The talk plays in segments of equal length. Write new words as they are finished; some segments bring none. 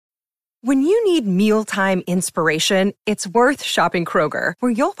When you need mealtime inspiration, it's worth shopping Kroger,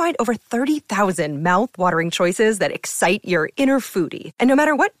 where you'll find over 30,000 mouth-watering choices that excite your inner foodie. And no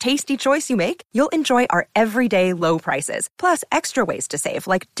matter what tasty choice you make, you'll enjoy our everyday low prices, plus extra ways to save,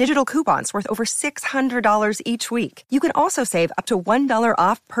 like digital coupons worth over $600 each week. You can also save up to $1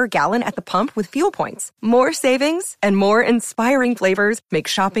 off per gallon at the pump with fuel points. More savings and more inspiring flavors make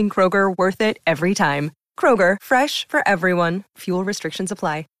shopping Kroger worth it every time. Kroger, fresh for everyone. Fuel restrictions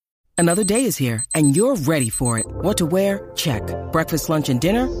apply. Another day is here, and you're ready for it. What to wear? Check. Breakfast, lunch, and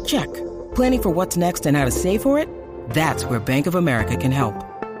dinner? Check. Planning for what's next and how to save for it? That's where Bank of America can help.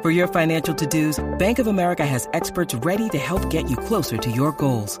 For your financial to-dos, Bank of America has experts ready to help get you closer to your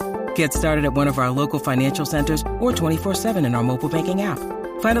goals. Get started at one of our local financial centers or 24/7 in our mobile banking app.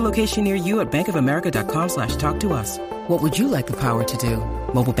 Find a location near you at bankofamerica.com/talktous. What would you like the power to do?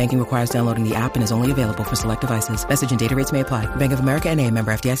 Mobile banking requires downloading the app and is only available for select devices. Message and data rates may apply. Bank of America N.A.,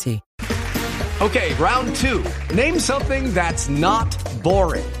 member FDIC. Okay, round two. Name something that's not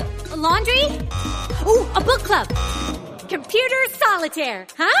boring. A laundry? Ooh, a book club. Computer solitaire,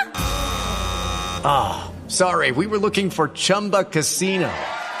 huh? Ah, sorry, we were looking for Chumba Casino.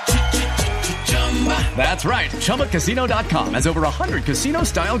 That's right, ChumbaCasino.com has over 100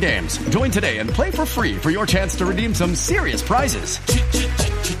 casino-style games. Join today and play for free for your chance to redeem some serious prizes.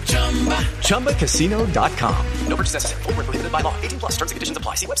 ChumbaCasino.com. No purchase necessary. Void where prohibited by law. 18 plus. Terms and conditions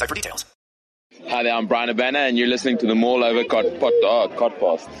apply. See website for details. Hi there, I'm Brian Urbana, and you're listening to the Mall Over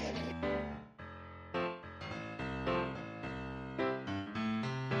Codcast.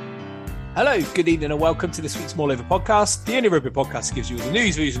 Hello, good evening, and welcome to this week's Mall Over podcast, the only rugby podcast that gives you all the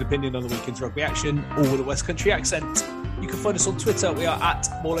news, views, and opinion on the weekend's rugby action, all with a West Country accent. You can find us on Twitter. We are at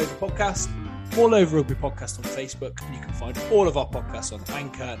Mall Over Podcast, Mall Over Rugby Podcast on Facebook, and you can find all of our podcasts on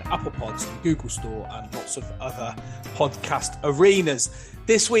Anchor and Apple Pods and Google Store and lots of other podcast arenas.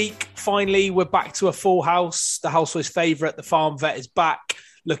 This week, finally, we're back to a full house. The houseboy's favourite, the farm vet, is back,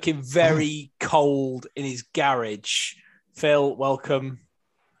 looking very cold in his garage. Phil, welcome.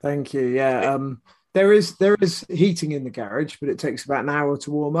 Thank you. Yeah, there is heating in the garage, but it takes about an hour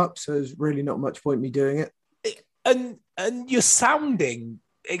to warm up, so there's really not much point me doing it. And you're sounding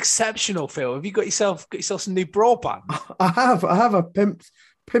exceptional, Phil. Have you got yourself some new broadband? I have. I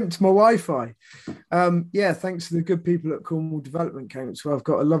pimped my Wi-Fi. Yeah, thanks to the good people at Cornwall Development Council, I've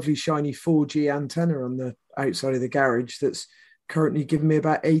got a lovely shiny 4G antenna on the outside of the garage that's currently giving me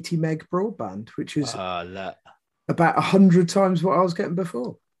about 80 meg broadband, which is about 100 times what I was getting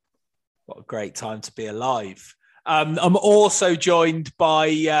before. What a great time to be alive. I'm also joined by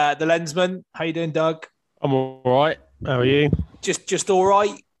the Lensman. How you doing, Doug? I'm all right. How are you? Just all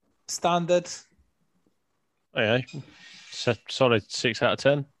right. Standard. Yeah, solid 6 out of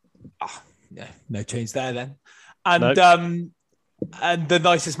 10. Oh, yeah, no change there then. And Nope. And the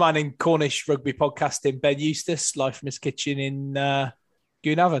nicest man in Cornish rugby podcasting, Ben Eustace, live from his kitchen in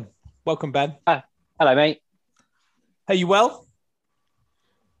Goonhaven. Welcome, Ben. Hello, mate. Are you well?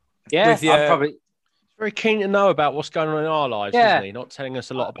 Yeah, I'm probably Very keen to know about what's going on in our lives, Yeah. isn't he? Not telling us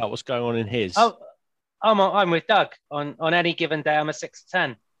a lot about what's going on in his. Oh, I'm with Doug. On any given day, I'm a 6 to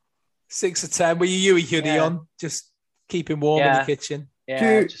 10. 6 to 10. Were you a hoodie on? Just keeping warm in the kitchen.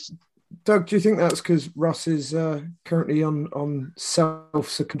 Yeah. Doug, do you think that's because Russ is currently on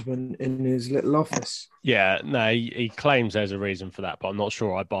self-secondment in his little office? Yeah, no, he claims there's a reason for that, but I'm not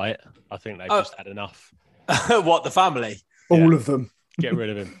sure I buy it. I think they've just had enough. What, the family? All of them. Get rid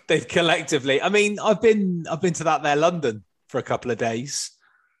of him. They've collectively. I mean, I've been to that there London for a couple of days,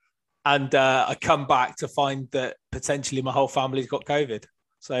 and I come back to find that potentially my whole family's got COVID.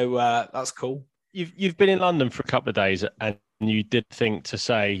 So that's cool. You've been in London for a couple of days, and you did think to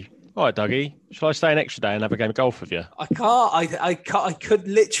say, "All right, Dougie, shall I stay an extra day and have a game of golf with you?" I can't. I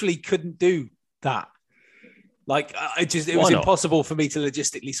couldn't do that. Like, it was impossible for me to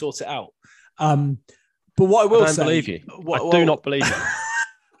logistically sort it out. But what I will say, I don't believe you. I do not believe you.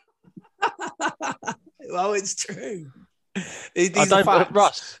 Well, it's true.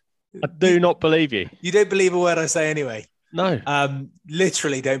 Russ, I do not believe you. You don't believe a word I say anyway. No.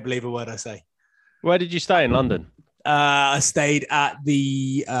 Literally don't believe a word I say. Where did you stay in London? I stayed at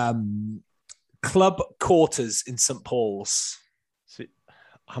the club quarters in St. Paul's.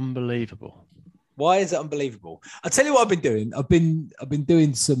 Unbelievable. Why is it unbelievable? I'll tell you what I've been doing. I've been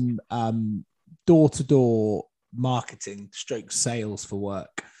doing some door-to-door marketing / sales for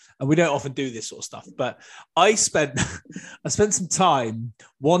work. And we don't often do this sort of stuff, but I spent some time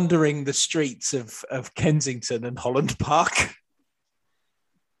wandering the streets of Kensington and Holland Park.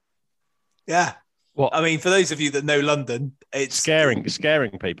 Yeah. What? I mean, for those of you that know London, it's Scaring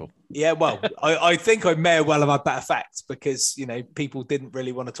people. Yeah, well, I think I may well have had that effect because, people didn't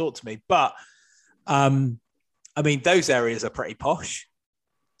really want to talk to me. But, I mean, those areas are pretty posh.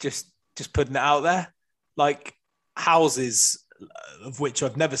 Just putting it out there. Like houses of which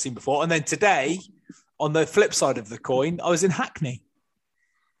I've never seen before. And then today, on the flip side of the coin, I was in Hackney.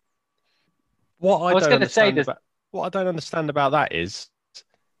 What I don't understand about that is,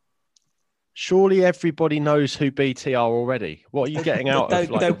 surely everybody knows who BT are already. What are you getting out of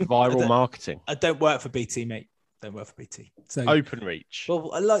viral marketing? I don't work for BT, mate. Don't work for BT. So OpenReach.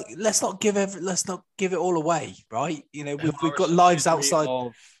 Well, let's not give it all away, right? We've got lives outside.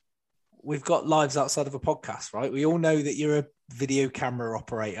 We've got lives outside of a podcast, right? We all know that you're a video camera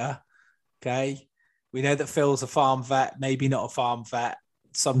operator. Okay, we know that Phil's a farm vet, maybe not a farm vet,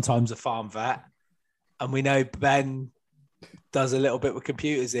 sometimes a farm vet, and we know Ben does a little bit with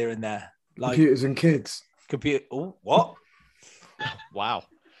computers here and there. Like computers and kids. Oh, what? Wow.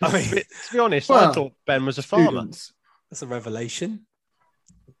 I mean, to be honest, I thought Ben was a farmer. That's a revelation.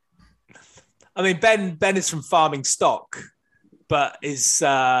 I mean, Ben is from farming stock, but is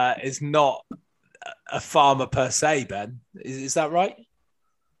not a farmer per se. Ben, is that right?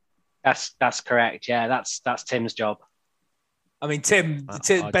 That's correct. Yeah, that's Tim's job. I mean,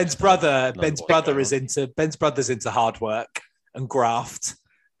 Ben's brother's into hard work and graft.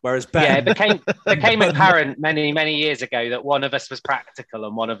 Whereas Ben... Yeah, it became apparent many years ago that one of us was practical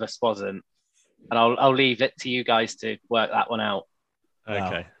and one of us wasn't. And I'll leave it to you guys to work that one out. Okay.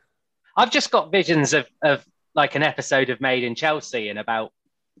 Wow. I've just got visions of like an episode of Made in Chelsea in about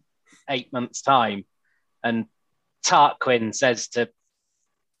 8 months' time. And Tarquin says to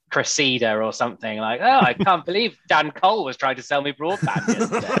Cressida or something like, "Oh, I can't believe Dan Cole was trying to sell me broadband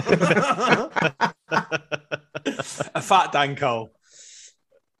yesterday." A fat Dan Cole.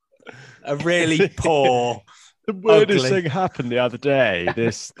 A really poor. The weirdest thing happened the other day.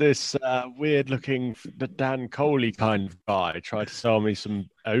 This weird-looking Dan Coley kind of guy tried to sell me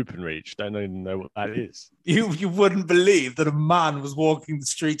some OpenReach. Don't even know what that is. You wouldn't believe that a man was walking the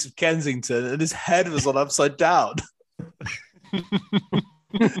streets of Kensington and his head was on upside down.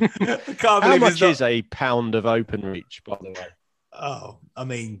 How much is a pound of OpenReach, by the way? Oh, I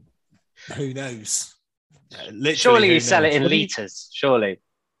mean, who knows? Surely you sell it in litres, surely.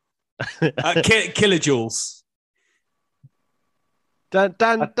 Kilojoules.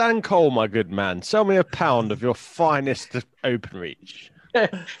 Dan Cole, my good man, sell me a pound of your finest OpenReach.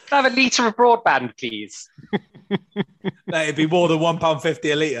 Can I have a litre of broadband, please? It'd be more than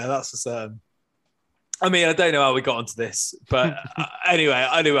 £1.50 a litre, that's for certain. I mean, I don't know how we got onto this, but anyway,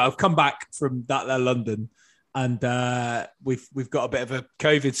 I've come back from that London, and we've got a bit of a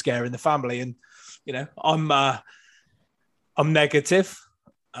COVID scare in the family, and I'm negative.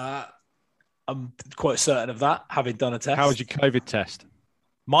 I'm quite certain of that, having done a test. How was your COVID test?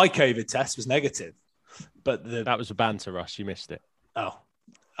 My COVID test was negative, but that was a banter, Russ. You missed it. Oh,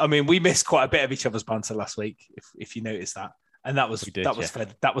 I mean, we missed quite a bit of each other's banter last week, if you noticed that, and that was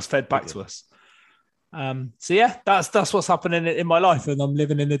fed back to us. So yeah, that's what's happening in my life, and I'm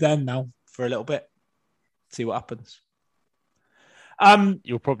living in the den now for a little bit. See what happens.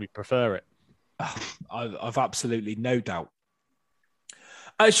 You'll probably prefer it. I've absolutely no doubt.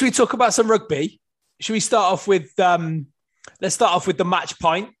 Should we talk about some rugby? Should we start off with let's start off with the match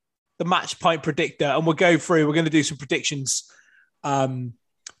pint predictor, and we'll go through. We're going to do some predictions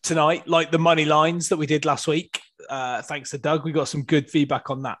tonight, like the money lines that we did last week. Thanks to Doug, we got some good feedback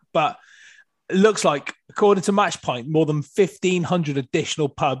on that. But it looks like, according to Match Pint, more than 1,500 additional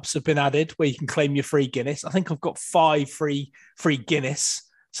pubs have been added where you can claim your free Guinness. I think I've got 5 free Guinness.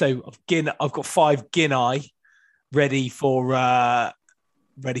 So I've got 5 Guinness ready for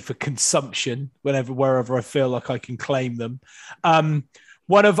consumption wherever I feel like I can claim them.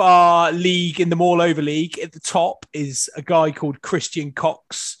 One of our league in the Mall Over League at the top is a guy called Christian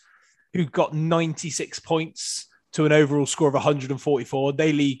Cox, who got 96 points to an overall score of 144.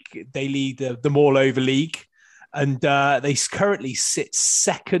 They lead the Mall Over League, and they currently sit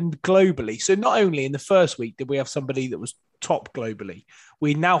second globally. So not only in the first week did we have somebody that was top globally,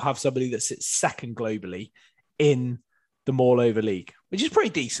 we now have somebody that sits second globally in the Mall Over League, which is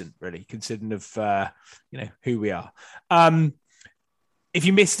pretty decent, really, considering of who we are. If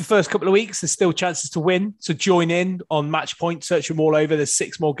you missed the first couple of weeks, there's still chances to win. So join in on Match Point, search them all over. There's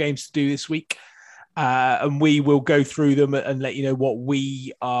 6 more games to do this week. And we will go through them and let you know what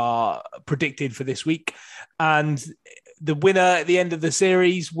we are predicting for this week. And the winner at the end of the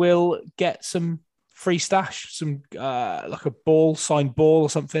series will get some free stash, some like a signed ball or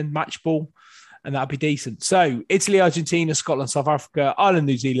something, match ball. and that'd be decent. So Italy, Argentina, Scotland, South Africa, Ireland,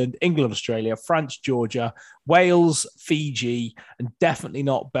 New Zealand, England, Australia, France, Georgia, Wales, Fiji, and definitely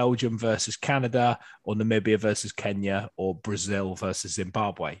not Belgium versus Canada or Namibia versus Kenya or Brazil versus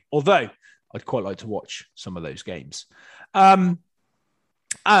Zimbabwe. Although I'd quite like to watch some of those games. And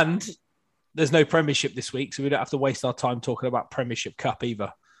there's no Premiership this week, so we don't have to waste our time talking about Premiership Cup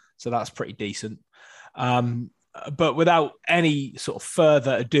either. So that's pretty decent. But without any sort of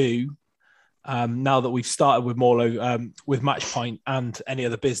further ado, now that we've started with Morlo, with Match Point and any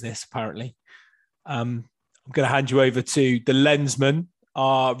other business, apparently, I'm going to hand you over to the Lensman,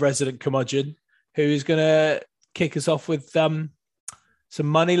 our resident curmudgeon, who is going to kick us off with some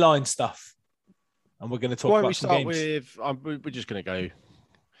money line stuff. And we're going to talk about some games. We're just going to go.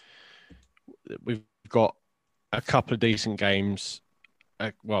 We've got a couple of decent games.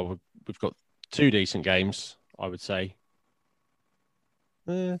 We've got 2 decent games, I would say.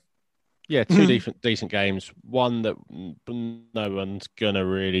 Two decent games. One that no one's going to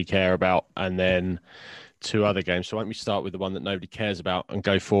really care about, and then 2 other games. So why don't we start with the one that nobody cares about and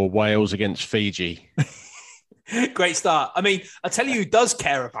go for Wales against Fiji? Great start. I mean, I tell you who does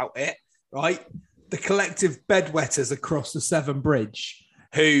care about it, right? The collective bedwetters across the Severn Bridge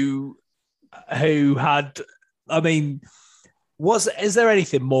who had, I mean, is there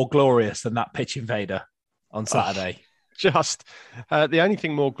anything more glorious than that pitch invader on Saturday? The only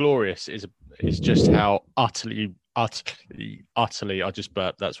thing more glorious is just how utterly, I just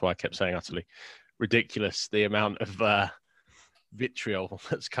burped. That's why I kept saying utterly ridiculous. The amount of vitriol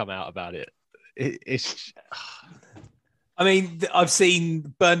that's come out about it. It's. I mean, I've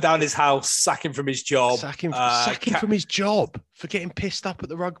seen burn down his house, sack him from his job. Sack him from his job for getting pissed up at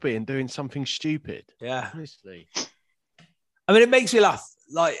the rugby and doing something stupid. Yeah. Honestly. I mean, it makes me laugh.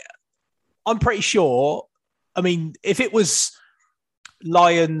 Like, I'm pretty sure, I mean, if it was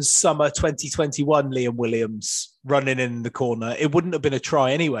Lions summer 2021 Liam Williams running in the corner, it wouldn't have been a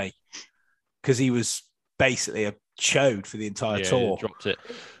try anyway, because he was basically a chode for the entire tour. Dropped it.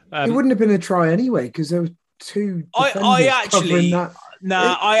 It wouldn't have been a try anyway, because there were 2 defenders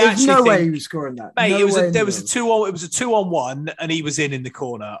There's no way he was scoring that. Mate, it was a 2-on-1 and he was in the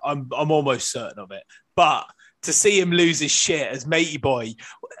corner. I'm almost certain of it. But to see him lose his shit as matey boy,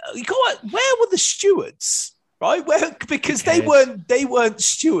 where were the stewards? Right? Because they weren't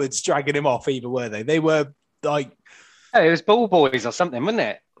stewards dragging him off either, were they? They were like, it was ball boys or something, wasn't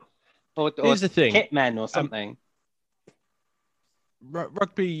it? Or here's the thing, hitmen or something.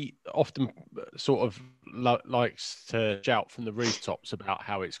 Rugby often sort of likes to shout from the rooftops about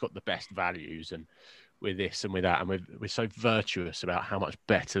how it's got the best values and with this and with that, and we're so virtuous about how much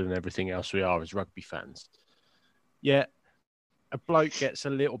better than everything else we are as rugby fans. Yet a bloke gets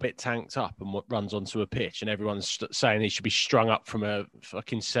a little bit tanked up and runs onto a pitch, and everyone's saying he should be strung up from a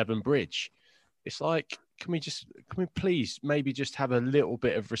fucking Severn Bridge. It's like, can we please maybe just have a little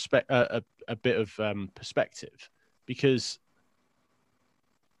bit of respect, a bit of perspective, because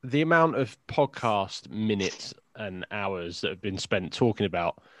the amount of podcast minutes and hours that have been spent talking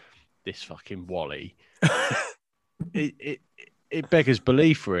about this fucking Wally, it beggars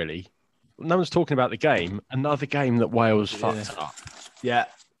belief, really. No one's talking about the game. Another game that Wales fucked up. Yeah.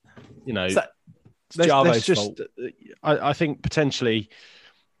 You know, let's just. I think potentially,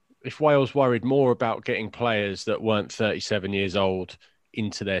 if Wales worried more about getting players that weren't 37 years old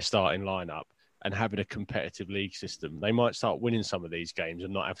into their starting lineup and having a competitive league system, they might start winning some of these games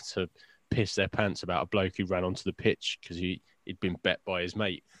and not have to piss their pants about a bloke who ran onto the pitch because he'd been bet by his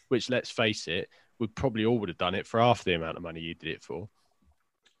mate, which, let's face it, we probably all would have done it for half the amount of money you did it for.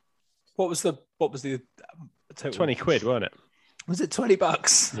 What was the total? 20 quid, wasn't it? Was it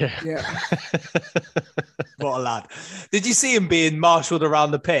 $20? Yeah. What a lad. Did you see him being marshalled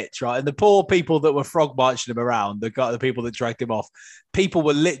around the pitch, right? And the poor people that were frog marching him around, the people that dragged him off, people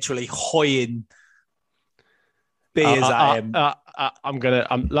were literally hoying beers at him.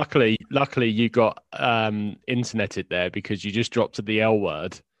 Luckily you got interneted there, because you just dropped the L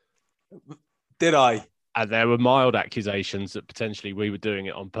word. Did I? And there were mild accusations that potentially we were doing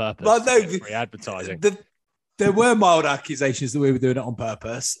it on purpose. Well, no, free advertising. There were mild accusations that we were doing it on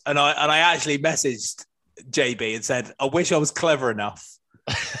purpose, and I actually messaged JB and said, I wish I was clever enough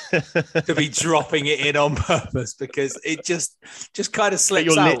to be dropping it in on purpose, because it just kind of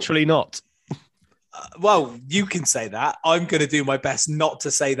slips out. But you're literally not. Well, you can say that. I'm going to do my best not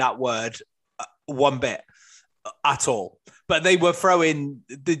to say that word one bit at all. But they were throwing.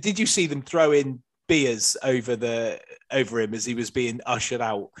 Did you see them throw in beers over him as he was being ushered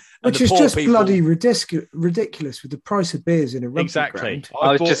out? And which is just bloody ridiculous with the price of beers in a rugby exactly. ground.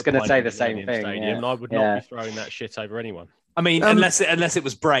 I was just going to say the same thing. And I would not be throwing that shit over anyone. I mean, unless it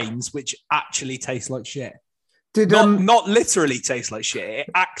was brains, which actually tastes like shit. Did not literally taste like shit. It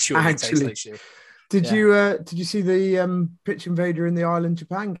actually tastes like shit. Did you see the pitch invader in the Ireland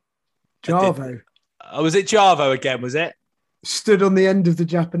Japan? Jarvo. Was it Jarvo again? Was it? Stood on the end of the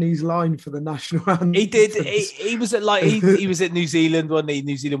Japanese line for the national anthem. He did. He was at he was at New Zealand, wasn't he?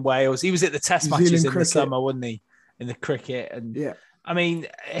 New Zealand, Wales. He was at the Test matches in the summer, wasn't he? In the cricket, and I mean,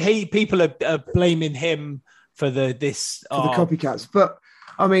 people are blaming him for the copycats, but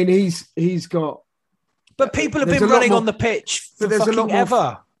I mean, he's got. But people have been running on the pitch for fucking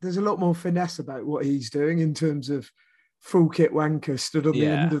ever. There's a lot more finesse about what he's doing in terms of full kit wanker stood on the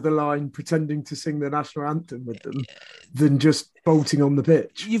end of the line pretending to sing the national anthem with them than just bolting on the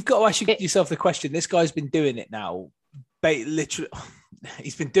pitch. You've got to ask yourself the question. This guy's been doing it now. Literally,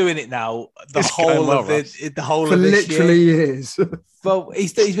 he's been doing it now the whole of this literally years. Well,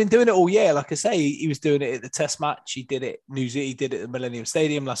 he's been doing it all year. Like I say, he was doing it at the Test match. He did it he did it at the Millennium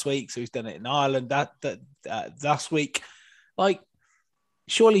Stadium last week. So he's done it in Ireland that last week. Like,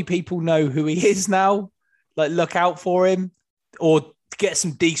 surely people know who he is now. Like, look out for him or get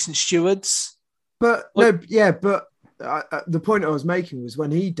some decent stewards. But the point I was making was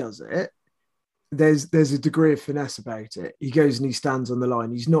when he does it, there's a degree of finesse about it. He goes and he stands on the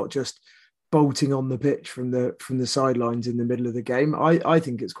line. He's not just bolting on the pitch from the sidelines in the middle of the game. I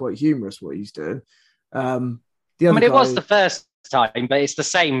think it's quite humorous what he's doing. It was the first time, but it's the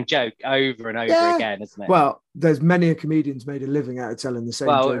same joke over and over again, isn't it? Well, there's many a comedian's made a living out of telling the same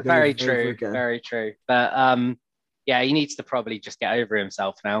joke. Very true. Very true. But he needs to probably just get over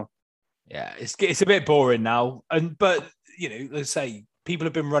himself now. Yeah, it's a bit boring now. But let's say people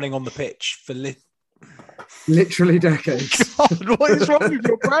have been running on the pitch for literally decades. God, what is wrong with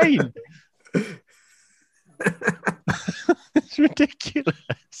your brain? It's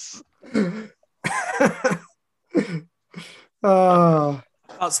ridiculous. I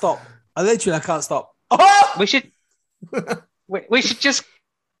can't stop. I can't stop. Oh! We should just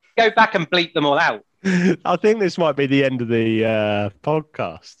go back and bleep them all out. I think this might be the end of the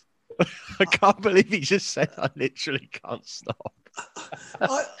podcast. I can't believe he just said I literally can't stop.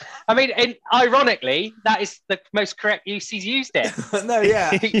 I mean, ironically, that is the most correct use he's used it. No,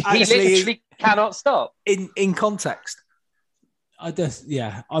 yeah. He literally cannot stop. In context, I don't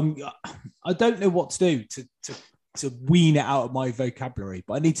know what to do to wean it out of my vocabulary,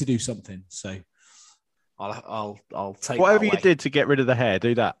 but I need to do something. So I'll take whatever you did to get rid of the hair.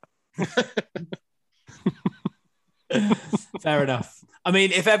 Do that. Fair enough. I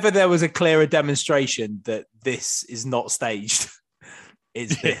mean, if ever there was a clearer demonstration that this is not staged,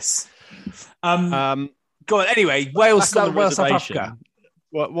 it's this. Go on. Anyway, Wales, South Africa.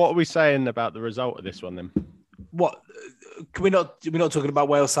 What are we saying about the result of this one then? What we're not talking about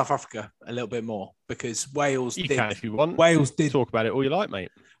Wales, South Africa a little bit more, because Wales. You can if you want. Wales did talk about it all you like,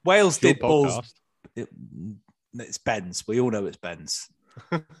 mate. Wales did balls. It's Ben's. We all know it's Ben's.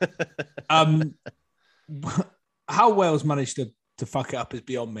 How Wales managed to fuck it up is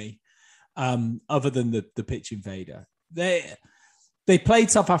beyond me. Other than the pitch invader, they played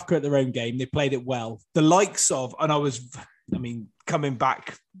South Africa at their own game. They played it well. The likes of, coming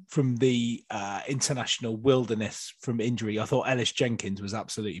back from the international wilderness from injury, I thought Ellis Jenkins was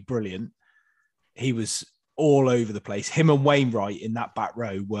absolutely brilliant. He was all over the place. Him and Wainwright in that back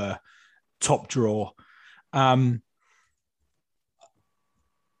row were top draw.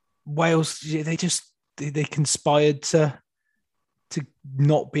 Wales, they conspired to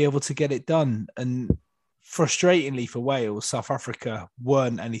not be able to get it done. And frustratingly for Wales, South Africa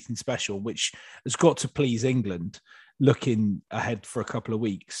weren't anything special, which has got to please England looking ahead for a couple of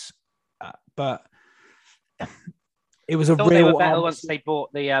weeks. But it was a real... They were better once they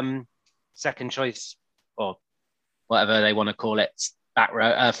bought the second choice, or whatever they want to call it, back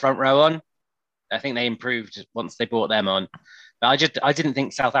row, front row on. I think they improved once they brought them on. But I didn't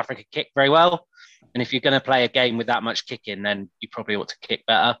think South Africa kicked very well. And if you're going to play a game with that much kicking, then you probably ought to kick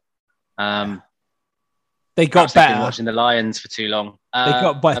better. They got better. Been watching the Lions for too long. They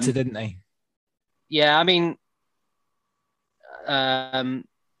got better, didn't they? Yeah, I mean, there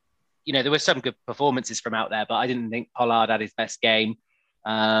were some good performances from out there, but I didn't think Pollard had his best game.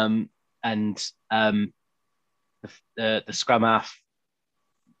 And the scrum half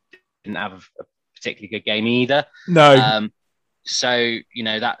didn't have a particularly good game either. No. So,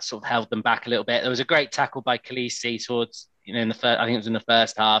 that sort of held them back a little bit. There was a great tackle by Khaleesi towards, in the first, I think it was in the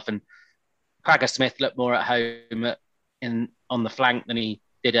first half, and Cragger Smith looked more at home on the flank than he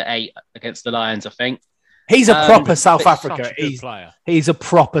did at 8 against the Lions, I think. He's a proper South African. Player. He's a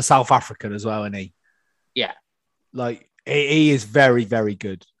proper South African as well, isn't he? Yeah. Like, he is very, very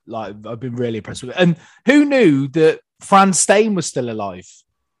good. Like, I've been really impressed with it. And who knew that Franz Stein was still alive.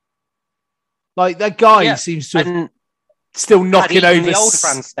 Like that guy seems to have still knocking over the old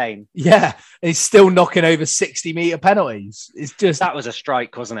Franz Stein. Yeah, and he's still knocking over 60-meter penalties. It's just that was a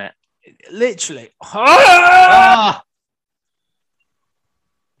strike, wasn't it? Literally.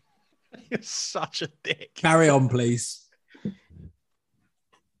 You're such a dick. Carry on, please.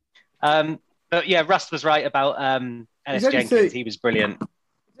 But yeah, Rust was right about Ellis Jenkins. He was brilliant.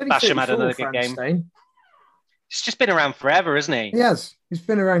 Basham had another good game. Stein. He's just been around forever, isn't he? He has. He's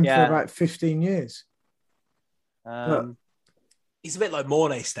been around for about 15 years. He's a bit like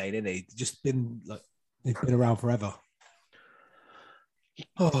Mornay Stein, isn't he? Just been like he's been around forever.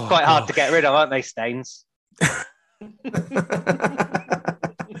 Quite hard to get rid of, aren't they, Stains?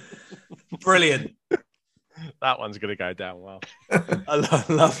 Brilliant. That one's going to go down well. I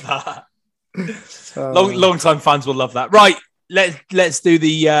love that. Long time fans will love that. Right, let's do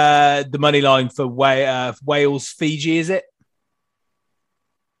the money line for Wales Fiji. Is it?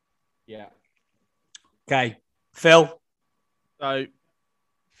 Yeah. Okay, Phil. So,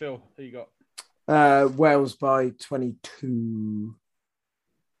 Phil, who you got? Wales by 22.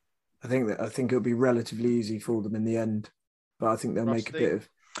 I think it'll be relatively easy for them in the end, but I think they'll make a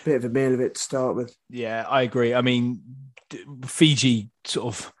bit of a meal of it to start with. Yeah, I agree. I mean, Fiji sort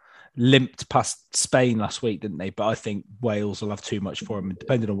of limped past Spain last week, didn't they? But I think Wales will have too much for them,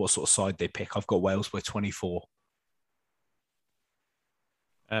 depending on what sort of side they pick. I've got Wales by 24.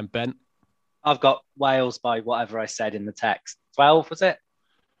 And Ben? I've got Wales by whatever I said in the text. 12, was it?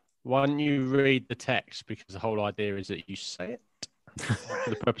 Why don't you read the text? Because the whole idea is that you say it for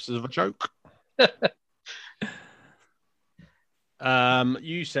the purposes of a joke.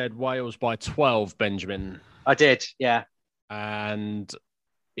 You said Wales by 12, Benjamin. I did, yeah. And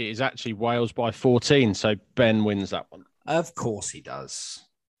it is actually Wales by 14, so Ben wins that one. Of course he does.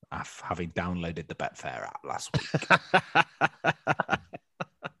 Having downloaded the Betfair app last week.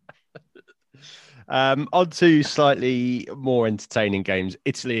 On to slightly more entertaining games.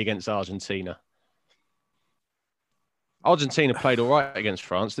 Italy against Argentina. Argentina played all right against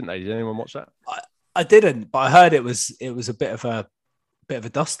France, didn't they? Did anyone watch that? I didn't, but I heard it was a bit of a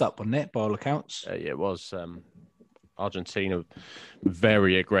dust up, wasn't it, by all accounts? Yeah, it was. Argentina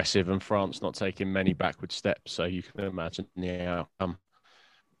very aggressive, and France not taking many backward steps. So you can imagine the outcome.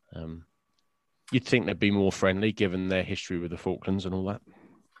 You'd think they'd be more friendly, given their history with the Falklands and all that.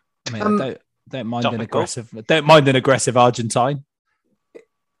 I mean, I don't mind an aggressive. I don't mind an aggressive Argentine.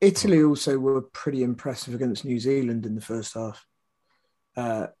 Italy also were pretty impressive against New Zealand in the first half,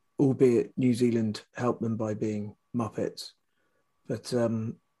 albeit New Zealand helped them by being muppets. But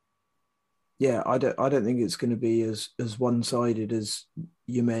yeah, I don't think it's going to be as one-sided as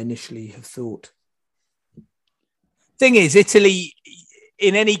you may initially have thought. Thing is, Italy,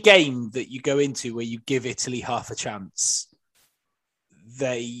 in any game that you go into where you give Italy half a chance,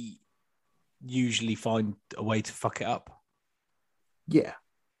 they usually find a way to fuck it up. Yeah.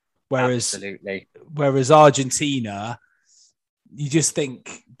 Whereas Argentina, you just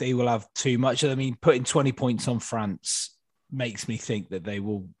think they will have too much. I mean, putting 20 points on France makes me think that they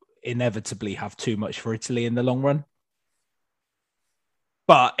will inevitably have too much for Italy in the long run.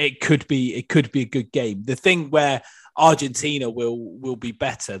 But it could be a good game. The thing where Argentina will be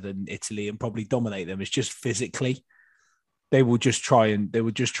better than Italy and probably dominate them is just physically. They will just try and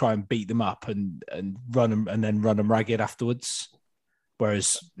beat them up and run them and then run them ragged afterwards.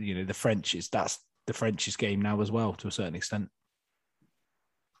 Whereas, you know, that's the French's game now as well, to a certain extent.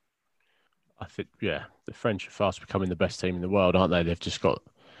 I think, yeah, the French are fast becoming the best team in the world, aren't they? They've just got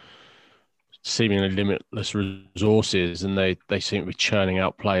seemingly limitless resources, and they seem to be churning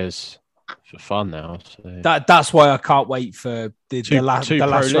out players for fun now. So. That's why I can't wait for the last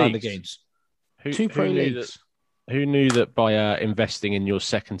round of games. Two pro leagues. Who knew that by investing in your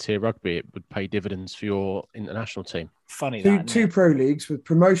second-tier rugby, it would pay dividends for your international team? Funny two pro leagues with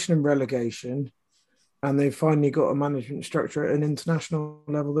promotion and relegation, and they've finally got a management structure at an international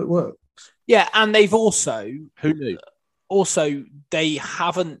level that works. Yeah, and they've also... Who knew? Also, they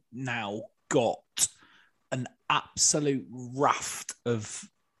haven't now got an absolute raft of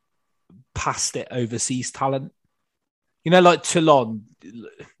past-it overseas talent. You know, like Toulon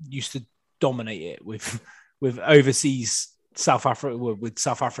used to dominate it with overseas South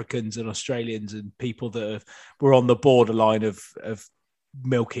Africans and Australians and people that were on the borderline of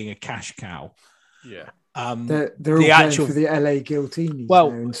milking a cash cow. Yeah, they're all playing for the LA Guiltinis now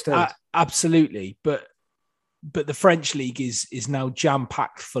instead. Absolutely, but the French league is now jam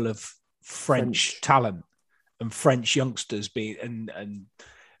packed full of French talent and French youngsters and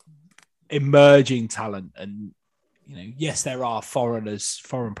emerging talent, and yes, there are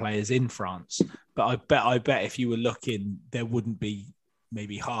foreign players in France, but I bet if you were looking, there wouldn't be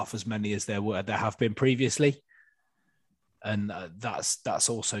maybe half as many as there have been previously, and that's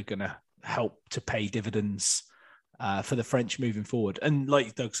also going to help to pay dividends for the French moving forward. And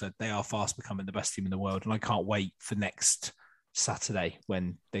like Doug said, they are fast becoming the best team in the world, and I can't wait for next Saturday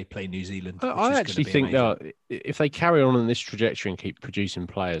when they play New Zealand. I actually think that if they carry on this trajectory and keep producing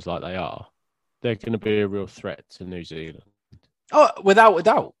players like they are, they're going to be a real threat to New Zealand. Oh, without a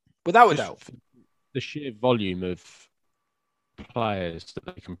doubt. The sheer volume of players that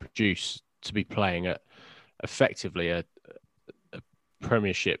they can produce to be playing at effectively a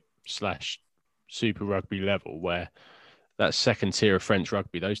Premiership / Super Rugby level, where that second tier of French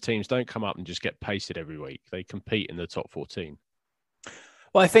rugby, those teams don't come up and just get pasted every week. They compete in the top 14.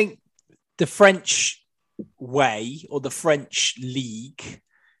 Well, I think the French way or the French league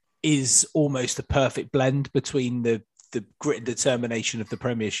is almost a perfect blend between the grit and determination of the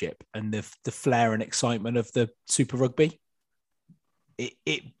Premiership and the flair and excitement of the Super Rugby.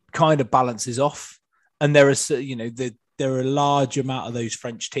 It kind of balances off, and there are a large amount of those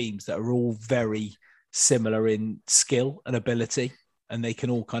French teams that are all very similar in skill and ability, and they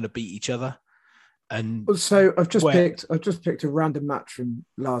can all kind of beat each other. And so I've just picked a random match from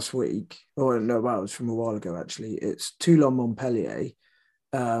last week, or no, well, it was from a while ago actually. It's Toulon Montpellier,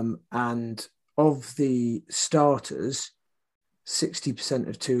 and of the starters, 60%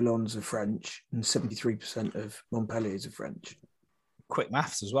 of Toulon's are French and 73% of Montpellier's are French. Quick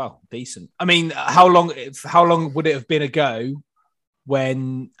maths as well, decent. I mean, how long would it have been ago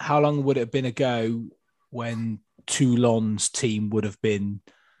when Toulon's team would have been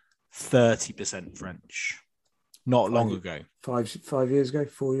 30% French? Not long ago. 5 years ago,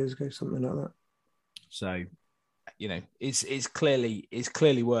 4 years ago, something like that. So, it's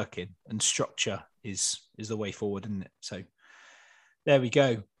clearly working, and structure is the way forward, isn't it? So there we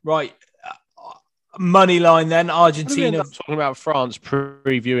go. Right. Money line then, Argentina. I'm talking about France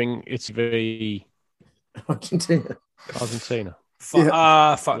previewing Italy. Argentina.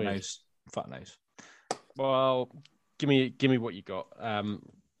 Fuck knows. Well, give me what you got.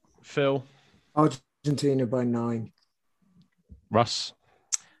 Phil. Argentina by 9. Russ.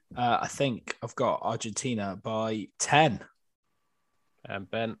 I think I've got Argentina by 10.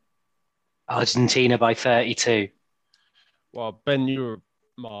 And Ben. Argentina by 32. Well, Ben, you were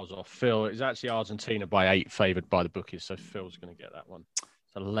miles off. Phil, it's actually Argentina by 8, favoured by the bookies, so Phil's going to get that one.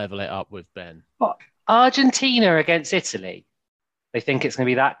 So level it up with Ben. What? Argentina against Italy? They think it's going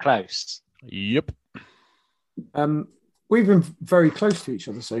to be that close? Yep. We've been very close to each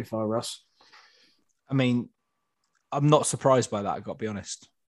other so far, Russ. I mean, I'm not surprised by that, I've got to be honest.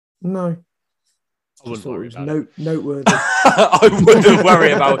 No. I wouldn't worry about it. Noteworthy. I wouldn't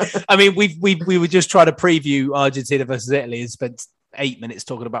worry about it. I mean, we were just trying to preview Argentina versus Italy and spent 8 minutes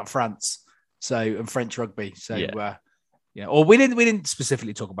talking about France, and French rugby. So or we didn't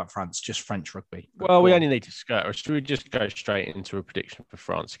specifically talk about France, just French rugby. Well, we only need to skirt. Or should we just go straight into a prediction for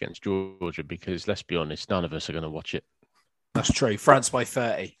France against Georgia? Because let's be honest, none of us are going to watch it. That's true. France by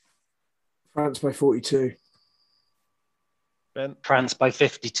 30. France by 42. Ben? France by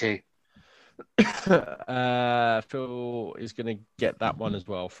 52. Phil is going to get that one as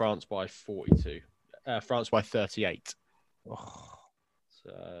well. France by 42. France by 38. Oh.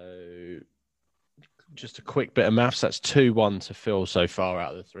 So just a quick bit of maths. That's 2-1 to Phil so far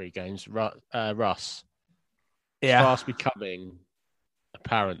out of the 3 games. Russ. Yeah. It's fast becoming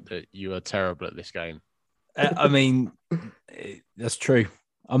apparent that you are terrible at this game. I mean, that's true.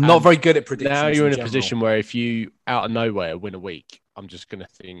 I'm not very good at predictions. Now you're in a position where if you out of nowhere win a week, I'm just going to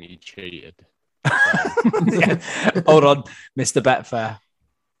think you cheated. Yeah. Hold on, Mr. Betfair.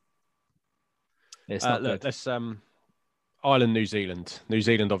 It's not look, good. let's Ireland, New Zealand. New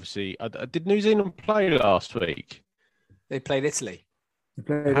Zealand, obviously. Did New Zealand play last week? They played Italy.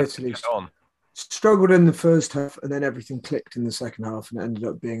 Italy. Struggled in the first half, and then everything clicked in the second half, and it ended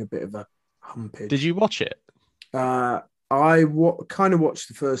up being a bit of a humpage. Did you watch it? I kind of watched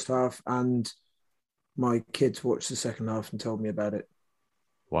the first half, and my kids watched the second half and told me about it.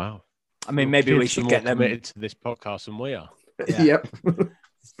 Wow. I mean, maybe we should get them committed to this podcast than we are. Yeah. Yep.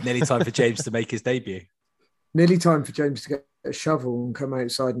 Nearly time for James to make his debut. Nearly time for James to get a shovel and come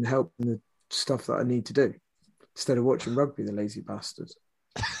outside and help in the stuff that I need to do instead of watching rugby, the lazy bastards.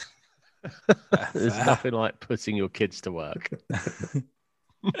 There's nothing like putting your kids to work.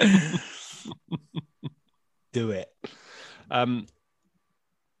 Do it.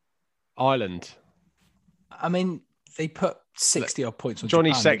 Ireland. I mean, they put 60 odd points on Johnny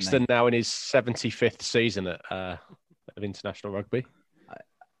Japan, Sexton now in his 75th season of international rugby.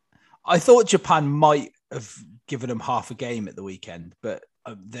 I thought Japan might have given them half a game at the weekend, but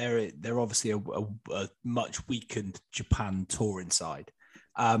they're obviously a much weakened Japan touring side.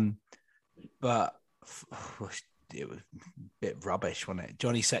 But it was a bit rubbish, wasn't it?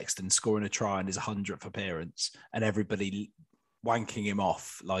 Johnny Sexton scoring a try in his 100th appearance and everybody wanking him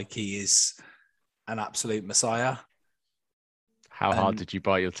off like he is an absolute messiah. How hard did you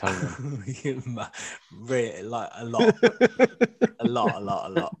bite your tongue? Really, like a lot. a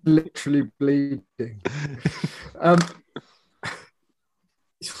lot. Literally bleeding.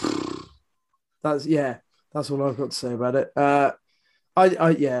 That's all I've got to say about it.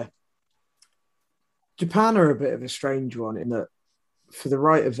 Japan are a bit of a strange one in that for the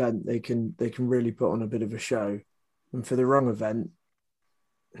right event they can really put on a bit of a show, and for the wrong event,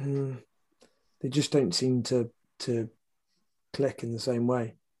 they just don't seem to click in the same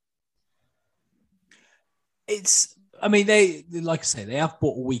way. They, like I say, they have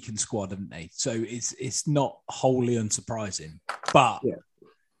bought a weakened squad, haven't they? So it's not wholly unsurprising, but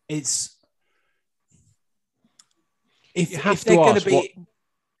it's if they're going to be.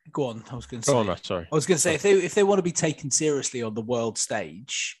 Go on. I was going to say. Oh no, sorry. I was going to say if they want to be taken seriously on the world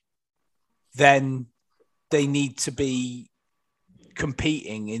stage, then they need to be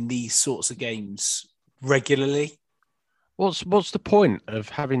competing in these sorts of games regularly. What's the point of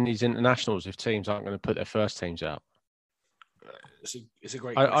having these internationals if teams aren't going to put their first teams out? It's a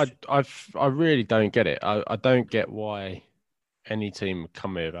great question. I really don't get it. I don't get why any team would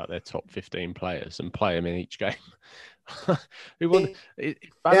come here about their top 15 players and play them in each game. It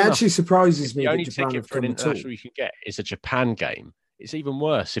actually surprises me. The only ticket for an international you can get is a Japan game. It's even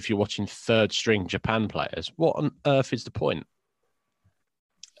worse if you're watching third string Japan players. What on earth is the point?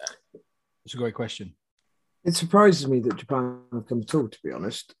 It's a great question. It surprises me that Japan have come at all, to be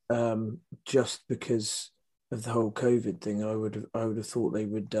honest, just because of the whole COVID thing. I would have thought they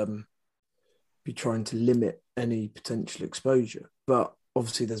would be trying to limit any potential exposure, but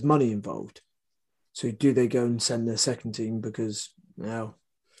obviously there's money involved. So do they go and send their second team because now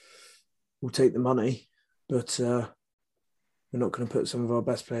we'll take the money, but we're not going to put some of our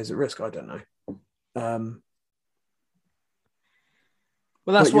best players at risk? I don't know.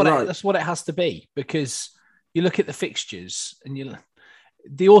 Well, that's what it has to be, because you look at the fixtures and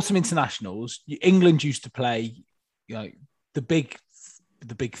the autumn internationals. England used to play, the big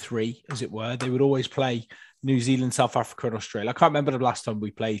three, as it were. They would always play New Zealand, South Africa, and Australia. I can't remember the last time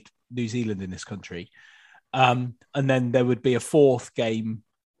we played New Zealand in this country. And then there would be a fourth game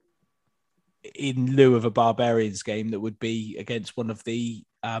in lieu of a Barbarians game that would be against one of the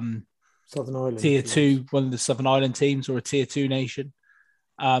Southern Island tier teams. 2, one of the Southern Island teams, or a tier 2 nation.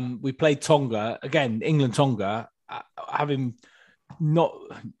 We played Tonga again, England-Tonga, having not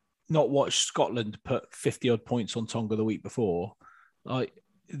watched Scotland put 50 odd points on Tonga the week before. Like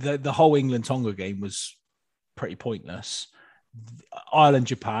the whole England-Tonga game was pretty pointless.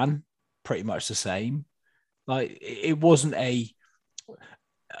 Ireland-Japan, pretty much the same. Like it wasn't a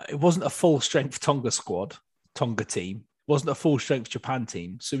full strength Tonga team. It wasn't a full strength Japan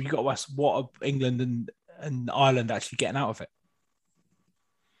team. So you got to ask, what are England and Ireland actually getting out of it?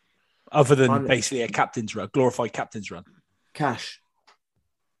 Other than basically a captain's run, glorified captain's run. Cash.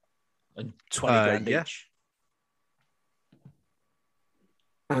 And 20 grand each.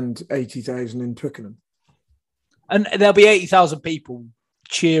 And 80,000 in Twickenham. And there'll be 80,000 people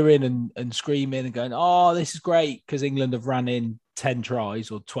cheering and screaming and going, oh, this is great, because England have ran in 10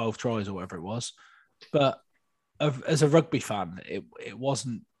 tries or 12 tries or whatever it was. But as a rugby fan, it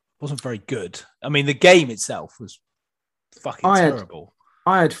wasn't very good. I mean, the game itself was fucking terrible.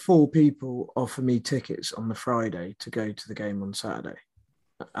 I had 4 people offer me tickets on the Friday to go to the game on Saturday,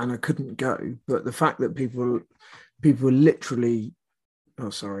 and I couldn't go. But the fact that people were literally,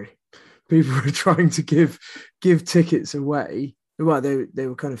 people were trying to give tickets away. Well, they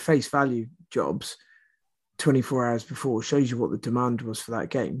were kind of face value jobs 24 hours before. Shows you what the demand was for that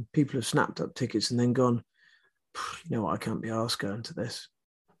game. People have snapped up tickets and then gone, you know what, I can't be arsed going to this.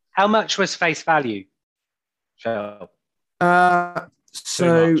 How much was face value?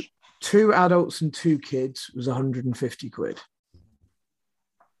 So 2 adults and 2 kids was 150 quid.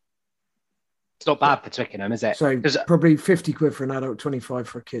 It's not bad for Twickenham, is it? So probably 50 quid for an adult, 25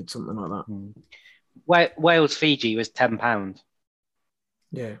 for a kid, something like that. Wales Fiji was £10.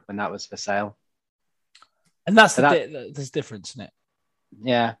 Yeah, when that was for sale, and that's there's difference in it.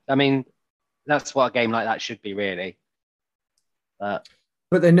 Yeah, I mean, that's what a game like that should be, really. But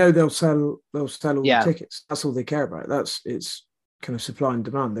they know they'll sell all the tickets. That's all they care about. It's kind of supply and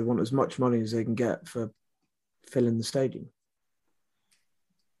demand. They want as much money as they can get for filling the stadium.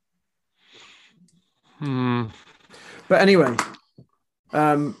 But anyway,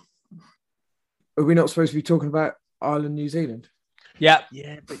 Are we not supposed to be talking about Ireland, New Zealand? Yeah.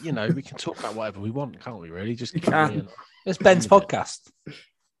 Yeah, but we can talk about whatever we want, can't we? Really, just You can. It's Ben's podcast.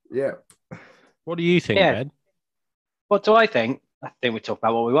 Yeah. What do you think, Ben? What do I think? I think we talk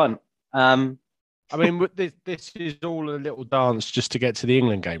about what we want. I mean, this is all a little dance just to get to the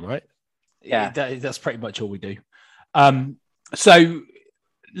England game, right? Yeah, that's pretty much all we do. So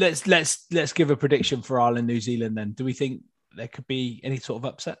let's give a prediction for Ireland, New Zealand. Then, do we think there could be any sort of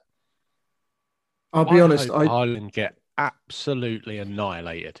upset? I'll be honest. Ireland get absolutely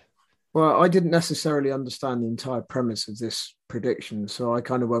annihilated. Well, I didn't necessarily understand the entire premise of this prediction, so I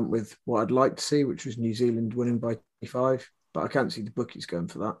kind of went with what I'd like to see, which was New Zealand winning by 25. But I can't see the bookies going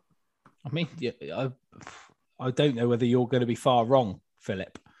for that. I mean, I don't know whether you're going to be far wrong,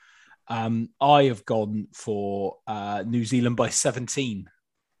 Philip. I have gone for New Zealand by 17.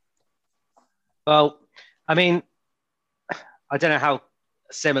 Well, I mean, I don't know how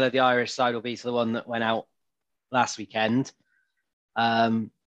similar the Irish side will be to the one that went out last weekend.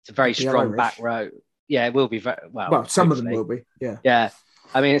 It's a very strong back row. Yeah, it will be very well. Well, some of them will be. Yeah. Yeah.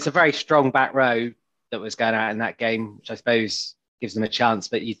 I mean, it's a very strong back row that was going out in that game, which I suppose gives them a chance.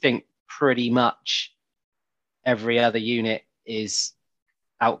 But you think pretty much every other unit is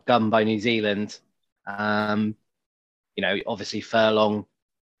outgunned by New Zealand. Obviously Furlong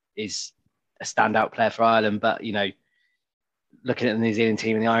is a standout player for Ireland, but looking at the New Zealand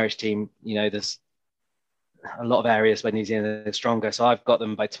team and the Irish team, there's a lot of areas where New Zealand is stronger. So I've got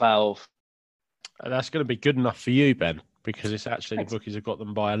them by 12. That's going to be good enough for you, Ben, because it's actually the bookies have got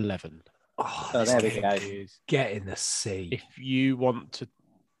them by 11. Oh, there we go. Get in the sea. If you want to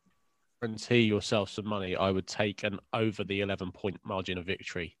guarantee yourself some money, I would take an over the 11-point margin of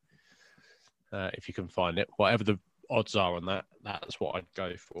victory. If you can find it. Whatever the odds are on that, that's what I'd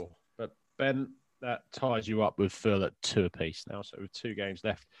go for. But Ben, that ties you up with Phil at 2 apiece now. So with 2 games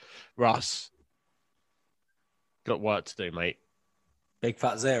left. Russ, got work to do, mate. Big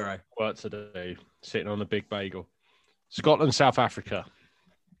fat 0. Work to do. Sitting on a big bagel. Scotland, South Africa.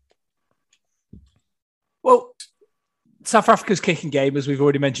 Well, South Africa's kicking game, as we've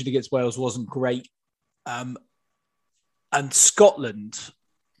already mentioned against Wales, wasn't great. And Scotland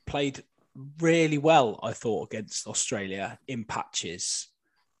played really well, I thought, against Australia in patches.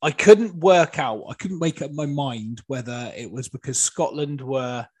 I couldn't make up my mind whether it was because Scotland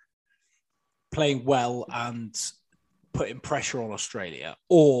were playing well and putting pressure on Australia,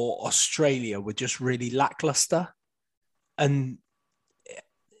 or Australia were just really lackluster. And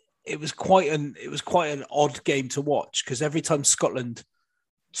it was quite an odd game to watch, because every time Scotland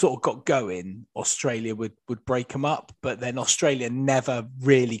sort of got going, Australia would break them up, but then Australia never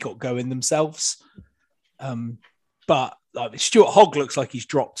really got going themselves. But like Stuart Hogg looks like he's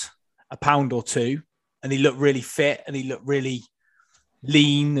dropped a pound or 2, and he looked really fit and he looked really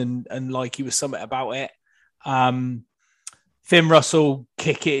lean and like he was something about it. Finn Russell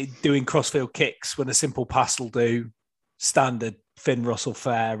doing crossfield kicks when a simple pass will do. Standard Finn Russell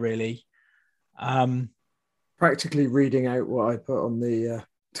fare, really. Practically reading out what I put on the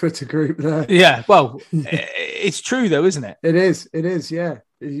Twitter group there. Yeah, well, it's true though, isn't it? It is, yeah.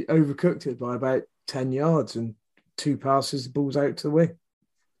 He overcooked it by about 10 yards and 2 passes, the ball's out to the wing.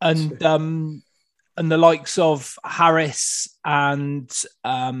 And the likes of Harris and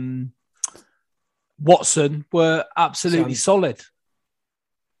Watson were absolutely solid.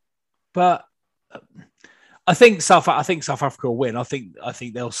 But I think South Africa will win. I think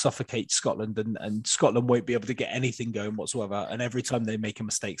they'll suffocate Scotland, and Scotland won't be able to get anything going whatsoever. And every time they make a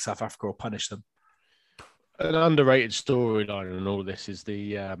mistake, South Africa will punish them. An underrated storyline in all this is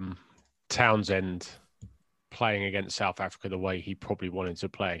the Townsend playing against South Africa the way he probably wanted to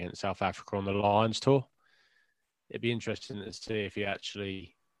play against South Africa on the Lions tour. It'd be interesting to see if he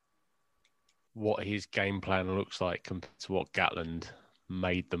actually, what his game plan looks like compared to what Gatland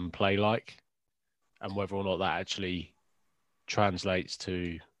made them play like, and whether or not that actually translates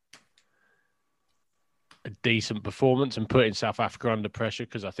to a decent performance and putting South Africa under pressure.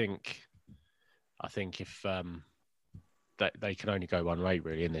 Because I think if they can only go one way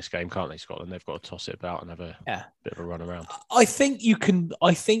really in this game, can't they, Scotland? They've got to toss it about and have a bit of a run around. I think you can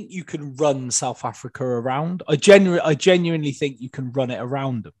run South Africa around. I genuinely think you can run it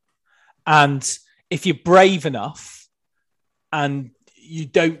around them. And if you're brave enough and you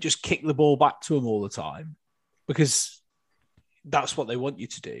don't just kick the ball back to them all the time, because that's what they want you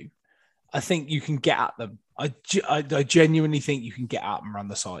to do, I think you can get at them. I genuinely think you can get at them around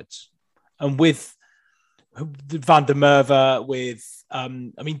the sides. And with Van der Merwe,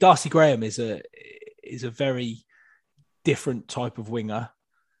 Darcy Graham is a very different type of winger.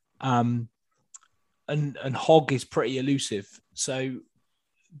 And Hogg is pretty elusive. So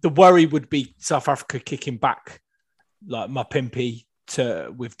the worry would be South Africa kicking back like Mapimpi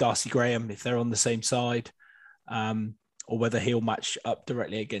with Darcy Graham if they're on the same side, or whether he'll match up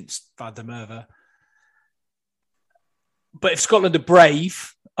directly against Van der Merwe. But if Scotland are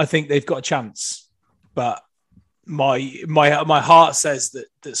brave, I think they've got a chance. But my heart says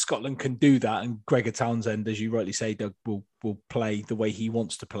that Scotland can do that, and Gregor Townsend, as you rightly say, Doug, will play the way he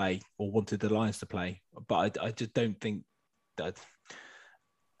wants to play or wanted the Lions to play. But I just don't think that.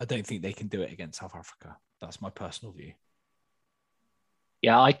 I don't think they can do it against South Africa. That's my personal view.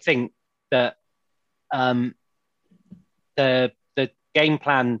 Yeah, I think that the game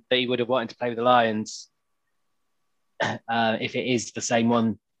plan that he would have wanted to play with the Lions, if it is the same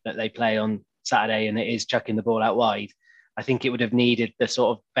one that they play on Saturday and it is chucking the ball out wide, I think it would have needed the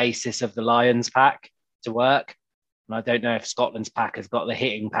sort of basis of the Lions pack to work. And I don't know if Scotland's pack has got the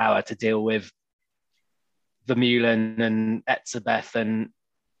hitting power to deal with Vermeulen and Etzebeth and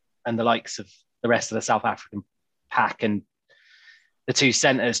the likes of the rest of the South African pack, and the two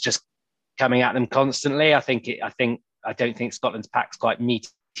centres just coming at them constantly. I don't think Scotland's pack's quite meaty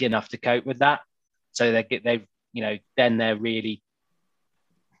enough to cope with that. So then they're really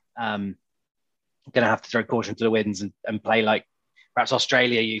going to have to throw caution to the winds and play like perhaps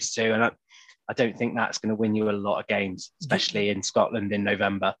Australia used to. And I don't think that's going to win you a lot of games, especially in Scotland in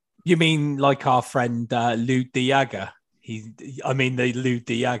November. You mean like our friend Lou de Jager? The Lou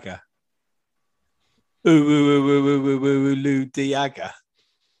de Jager. Lou de Jager.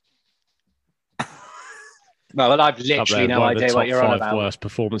 Well, I've literally no idea what you're on about. Worst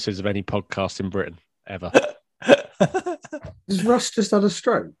performances of any podcast in Britain ever. Has Russ just had a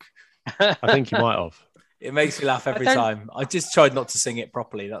stroke? I think he might have. It makes me laugh every time. I just tried not to sing it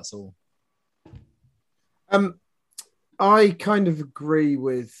properly. That's all. I kind of agree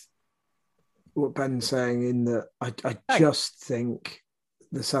with what Ben's saying in that I just think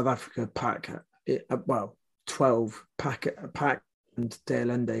the South Africa pack, 12 pack and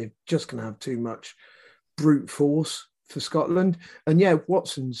Dale Ende are just going to have too much brute force for Scotland. And yeah,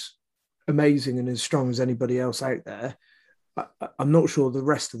 Watson's amazing and as strong as anybody else out there. I'm not sure the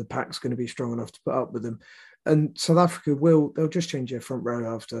rest of the pack's going to be strong enough to put up with them. And South Africa they'll just change their front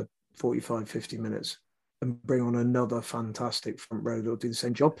row after 45, 50 minutes and bring on another fantastic front row that'll do the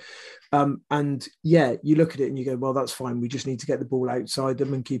same job. And yeah, you look at it and you go, well, that's fine. We just need to get the ball outside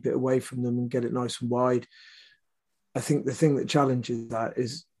them and keep it away from them and get it nice and wide. I think the thing that challenges that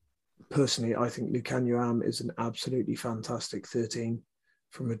is, personally, I think Lukhanyo Am is an absolutely fantastic 13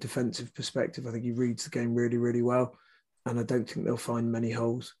 from a defensive perspective. I think he reads the game really, really well. And I don't think they'll find many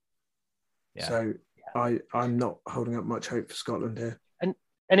holes. Yeah. So I'm not holding up much hope for Scotland here.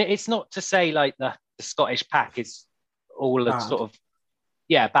 And it's not to say like the Scottish pack is all a sort of,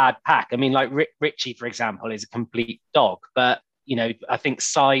 bad pack. I mean, like Richie, for example, is a complete dog. But, I think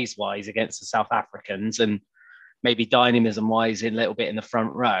size-wise against the South Africans and maybe dynamism-wise a little bit in the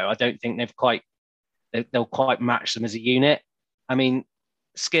front row, I don't think they'll quite match them as a unit. I mean,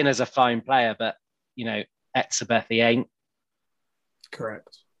 Skinner's a fine player, but, Etzebeth, he ain't.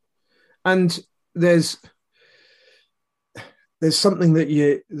 Correct. And there's something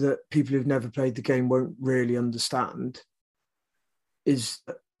that people who've never played the game won't really understand is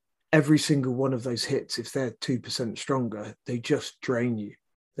that every single one of those hits, if they're 2% stronger, they just drain you.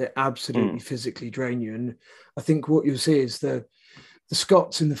 They absolutely physically drain you. And I think what you'll see is the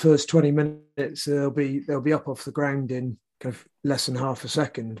Scots in the first 20 minutes, they'll be up off the ground in kind of less than half a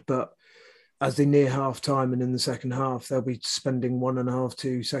second. But as they near half time and in the second half, they'll be spending 1.5,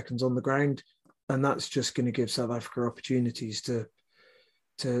 2 seconds on the ground. And that's just going to give South Africa opportunities to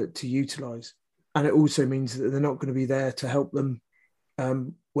utilise. And it also means that they're not going to be there to help them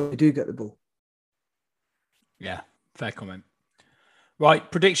when they do get the ball. Yeah, fair comment. Right,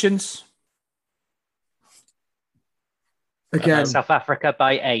 predictions? Again, South Africa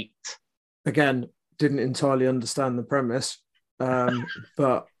by 8. Again, didn't entirely understand the premise,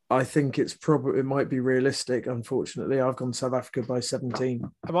 but I think it might be realistic. Unfortunately, I've gone South Africa by 17.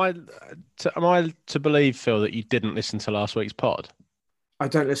 Am I to believe, Phil, that you didn't listen to last week's pod? I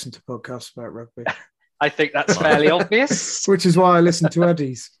don't listen to podcasts about rugby. I think that's fairly obvious. Which is why I listen to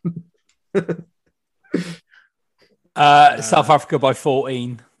Eddie's. South Africa by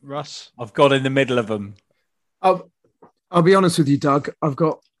 14. Russ? I've got in the middle of them. I'll be honest with you, Doug. I've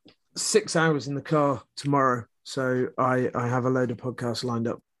got 6 hours in the car tomorrow, so I have a load of podcasts lined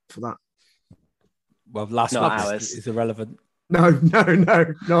up for that. Well, last week is irrelevant. No,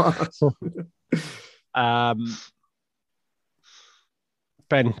 not us.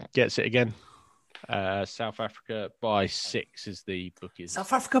 Ben gets it again. South Africa by 6 is the bookies.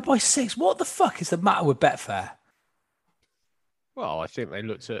 South Africa by 6? What the fuck is the matter with Betfair? Well, I think they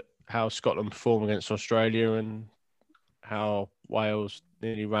looked at how Scotland performed against Australia and how Wales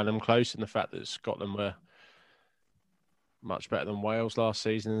nearly ran them close, and the fact that Scotland were much better than Wales last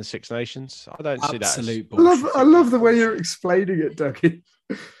season in the Six Nations. I don't see that. Absolute bullshit. I love the way you're explaining it, Dougie.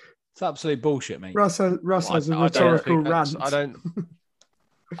 It's absolute bullshit, mate. Russ has a rhetorical rant. I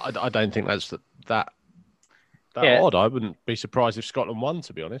don't think that's that odd. I wouldn't be surprised if Scotland won,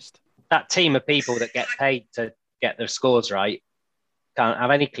 to be honest. That team of people that get paid to get their scores right can't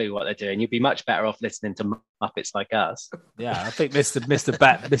have any clue what they're doing. You'd be much better off listening to Muppets like us. Yeah, I think Mr.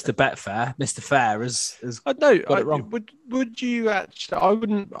 Betfair, Mr. Fair has got it wrong. Would you actually? I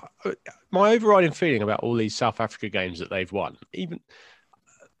wouldn't. My overriding feeling about all these South Africa games that they've won, even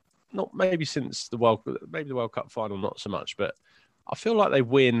not maybe since the World Cup final, not so much, but I feel like they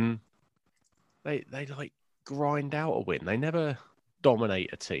win. They like grind out a win. They never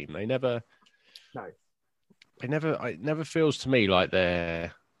dominate a team. They never. No. It never feels to me like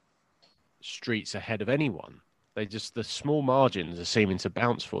they're streets ahead of anyone. The small margins are seeming to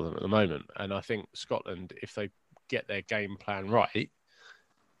bounce for them at the moment. And I think Scotland, if they get their game plan right,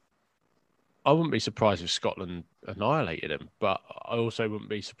 I wouldn't be surprised if Scotland annihilated them, but I also wouldn't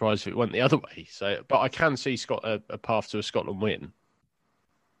be surprised if it went the other way. But I can see a path to a Scotland win.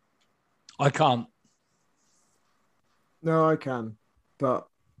 I can't. No, I can, but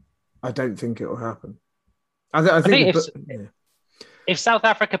I don't think it will happen. I think if South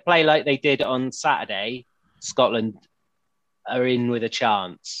Africa play like they did on Saturday, Scotland are in with a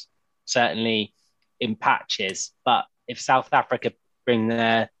chance, certainly in patches. But if South Africa bring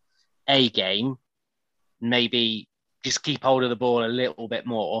their A game, maybe just keep hold of the ball a little bit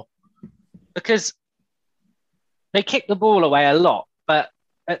more, because they kick the ball away a lot, but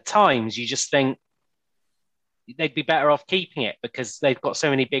at times you just think they'd be better off keeping it because they've got so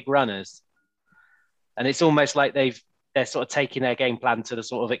many big runners. And it's almost like they're sort of taking their game plan to the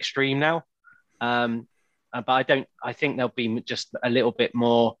sort of extreme now. But I think they'll be just a little bit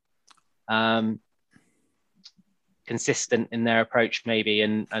more consistent in their approach, maybe,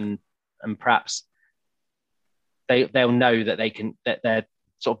 and perhaps they'll know that their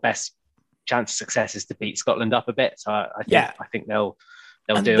sort of best chance of success is to beat Scotland up a bit. So I think they'll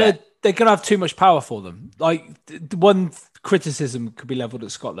do it. They're going to have too much power for them. Like, one criticism could be levelled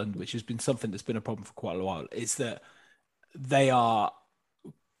at Scotland, which has been something that's been a problem for quite a while, is that they are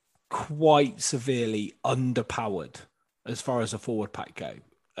quite severely underpowered as far as a forward pack go.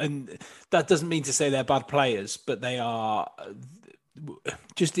 And that doesn't mean to say they're bad players, but they are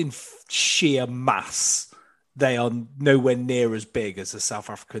just in sheer mass. They are nowhere near as big as the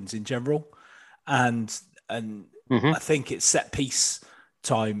South Africans in general. And I think it's set piece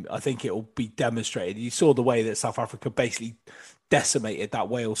time. I think it will be demonstrated. You saw the way that South Africa basically decimated that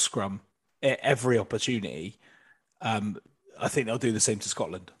Wales scrum at every opportunity. I think they'll do the same to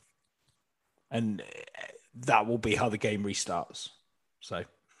Scotland. And that will be how the game restarts. So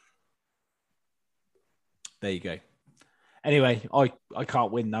there you go. Anyway, I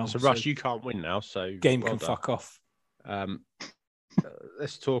can't win now. So Russ, you can't win now. So game can fuck off.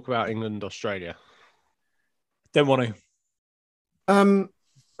 Let's talk about England, Australia. Don't want to.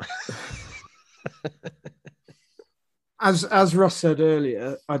 As Russ said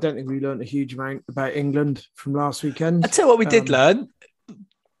earlier, I don't think we learned a huge amount about England from last weekend. I tell you what we did learn.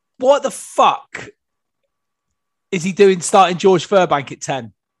 What the fuck is he doing starting George Furbank at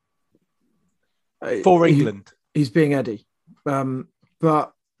 10 for England? He's being Eddie.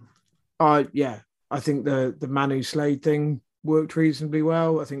 But I think the Manu Slade thing worked reasonably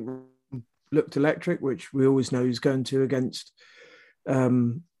well. I think looked electric, which we always know he's going to against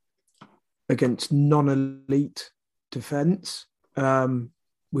non-elite defence.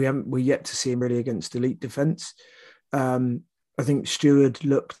 We're yet to see him really against elite defence. I think Stewart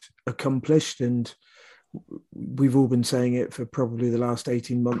looked accomplished, and we've all been saying it for probably the last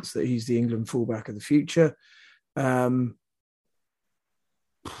 18 months that he's the England fullback of the future.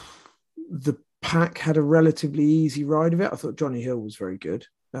 The pack had a relatively easy ride of it. I thought Johnny Hill was very good.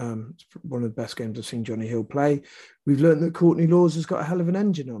 It's one of the best games I've seen Johnny Hill play. We've learned that Courtney Laws has got a hell of an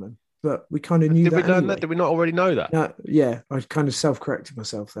engine on him, but we kind of knew that. Did we learn that? Did we not already know that? Yeah, I kind of self-corrected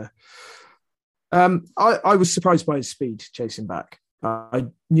myself there. I was surprised by his speed chasing back. I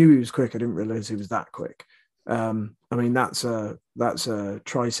knew he was quick. I didn't realise he was that quick. I mean, that's a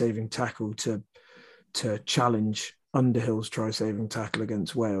try-saving tackle to challenge Underhill's try-saving tackle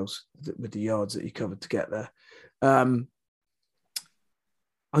against Wales with the yards that he covered to get there. I'm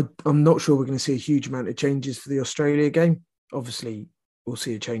not sure we're going to see a huge amount of changes for the Australia game. Obviously, we'll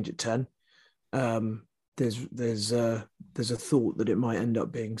see a change at 10. There's a thought that it might end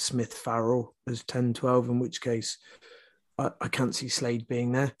up being Smith Farrell as 10-12, in which case I can't see Slade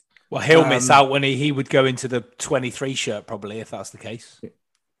being there. Well, he'll miss out when he would go into the 23 shirt, probably, if that's the case.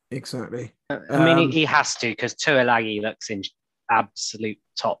 Exactly. I mean, he has to, because Tuilagi looks in absolute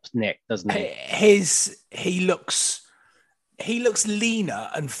top nick, doesn't he? He looks leaner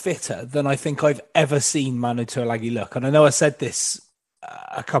and fitter than I think I've ever seen Manu Tuilagi look. And I know I said this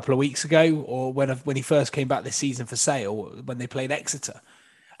a couple of weeks ago, or when he first came back this season for Sale, when they played Exeter,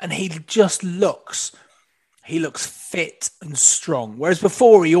 and he just looks fit and strong. Whereas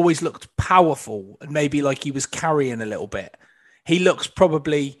before he always looked powerful and maybe like he was carrying a little bit. He looks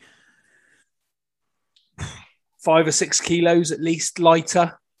probably 5 or 6 kilos at least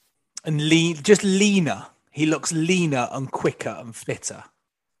lighter and just leaner. He looks leaner and quicker and fitter.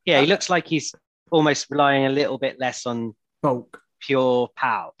 Yeah, he looks like he's almost relying a little bit less on bulk, pure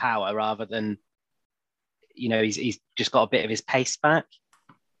power rather than, he's just got a bit of his pace back.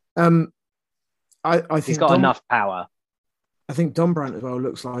 I think he's got enough power. I think Dombrandt as well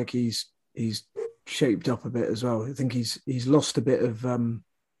looks like he's shaped up a bit as well. I think he's lost a bit of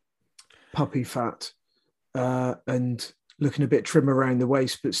puppy fat and looking a bit trim around the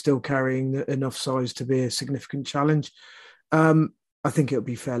waist, but still carrying enough size to be a significant challenge. I think it'll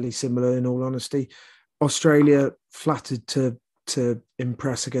be fairly similar, in all honesty. Australia flattered to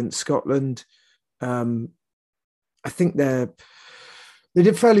impress against Scotland. I think they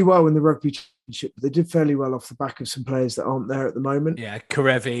did fairly well in the rugby championship, but they did fairly well off the back of some players that aren't there at the moment. Yeah,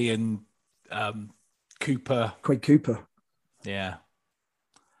 Karevi and Cooper. Quade Cooper. Yeah.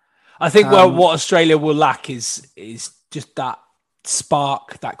 I think what Australia will lack is just that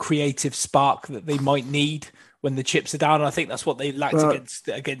spark, that creative spark that they might need when the chips are down. And I think that's what they lacked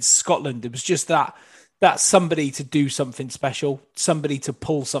against Scotland. It was just that somebody to do something special, somebody to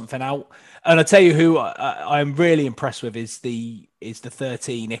pull something out. And I tell you who I'm really impressed with is the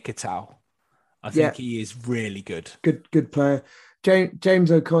 13 Ikitau. I think he is really good. Good player.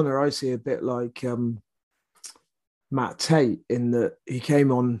 James O'Connor, I see a bit like Matt Tate in that he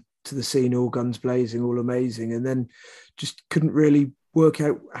came on to the scene all guns blazing, all amazing, and then just couldn't really work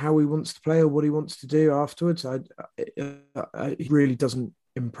out how he wants to play or what he wants to do afterwards. He really doesn't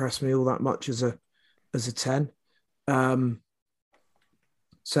impress me all that much as a 10.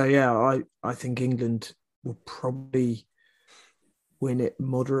 So yeah, I think England will probably win it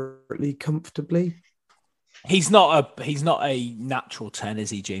moderately comfortably. He's not a natural 10, is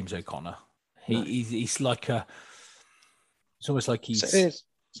he, James O'Connor? He's like it's almost like he's.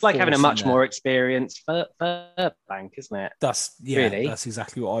 It's like having a much more experienced Furbank, isn't it? That's really? That's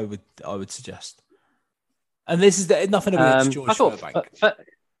exactly what I would suggest. And this is nothing against George Furbank.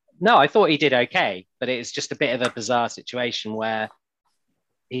 No, I thought he did okay, but it's just a bit of a bizarre situation where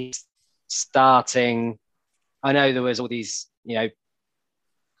he's starting. I know there was all these,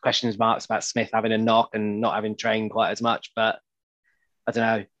 question marks about Smith having a knock and not having trained quite as much, but I don't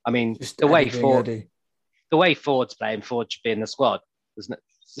know. I mean, the way Ford's playing, Ford should be in the squad.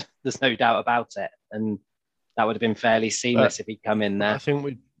 There's no doubt about it, and that would have been fairly seamless if he'd come in there. I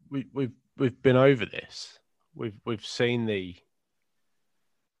think we've been over this. We've seen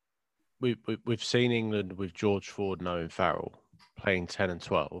we've seen England with George Ford and Owen Farrell playing 10 and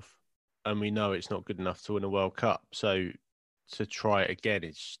 12, and we know it's not good enough to win a World Cup. So to try it again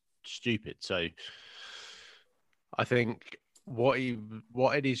is stupid. So I think what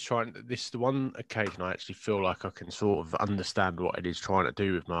Eddie's trying. This is the one occasion I actually feel like I can sort of understand what Eddie's trying to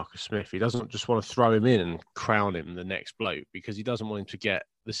do with Marcus Smith. He doesn't just want to throw him in and crown him the next bloke, because he doesn't want him to get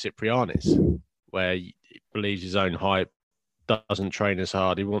the Ciprianis, where he believes his own hype, doesn't train as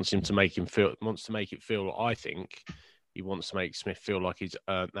hard. He wants it feel. I think he wants to make Smith feel like he's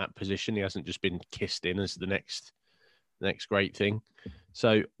earned that position. He hasn't just been kissed in as the next great thing.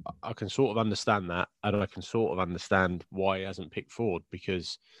 So I can sort of understand that, and I can sort of understand why he hasn't picked Ford,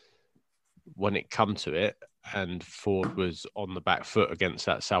 because when it come to it and Ford was on the back foot against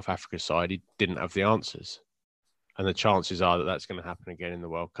that South Africa side, he didn't have the answers. And the chances are that that's going to happen again in the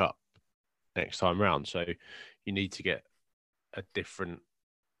World Cup next time round. So you need to get a different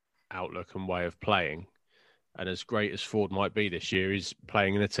outlook and way of playing. And as great as Ford might be this year, he's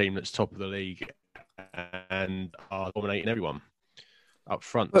playing in a team that's top of the league and are dominating everyone up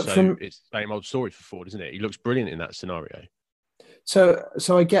front. But so it's the same old story for Ford, isn't it? He looks brilliant in that scenario. So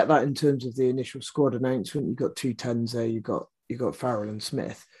I get that in terms of the initial squad announcement. You've got 2 10s there. You got Farrell and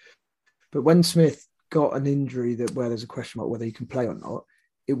Smith. But when Smith got an injury where there's a question mark whether he can play or not,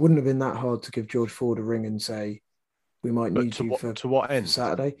 it wouldn't have been that hard to give George Ford a ring and say, we might need you to what end?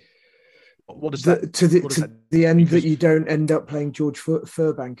 Saturday. What is that? To the end that you don't end up playing George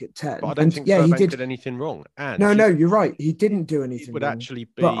Furbank at 10. But I don't think Furbank did anything wrong. And no, you're right. He didn't do anything wrong. Actually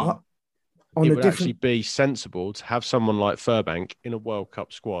be on it a would different. actually be sensible to have someone like Furbank in a World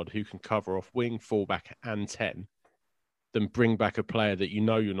Cup squad who can cover off wing, fullback, and 10, than bring back a player that you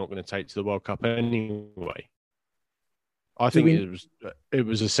know you're not going to take to the World Cup anyway. I think it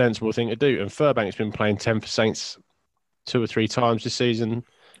was a sensible thing to do. And Furbank's been playing 10 for Saints 2 or 3 times this season.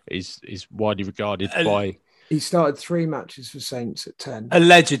 Is widely regarded by. He started 3 matches for Saints at 10.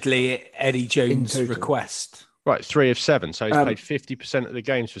 Allegedly, at Eddie Jones' request. Right, 3 of 7. So he's played 50% of the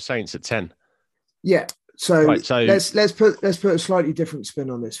games for Saints at 10. Yeah. So, right, so let's put a slightly different spin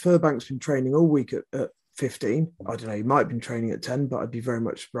on this. Furbank's been training all week at 15. I don't know. He might have been training at 10, but I'd be very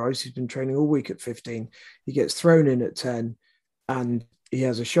much surprised. He's been training all week at 15. He gets thrown in at 10, and he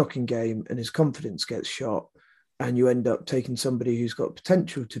has a shocking game, and his confidence gets shot. And you end up taking somebody who's got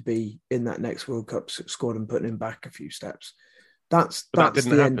potential to be in that next World Cup squad and putting him back a few steps. That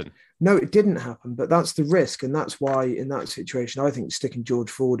didn't happen. End. No, it didn't happen, but that's the risk. And that's why in that situation, I think sticking George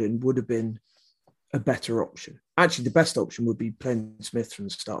Ford in would have been a better option. Actually, the best option would be playing Smith from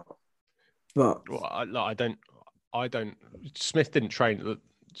the start. But I don't. Smith didn't train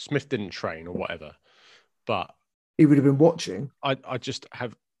or whatever, but he would have been watching. I just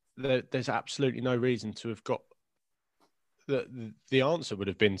have. There's absolutely no reason to have got. The answer would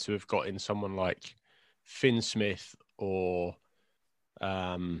have been to have got in someone like Finn Smith or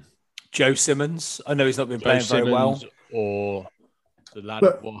Joe Simmons. I know he's not been playing very well. Or the lad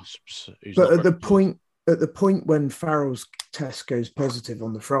at Wasps. But at the point when Farrell's test goes positive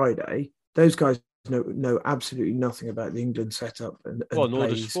on the Friday, those guys know absolutely nothing about the England setup. Well, nor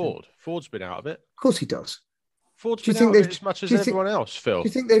does Ford. Ford's been out of it. Of course he does. Ford's been out of it as much as everyone else, Phil. Do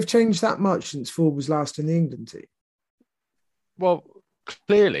you think they've changed that much since Ford was last in the England team? Well,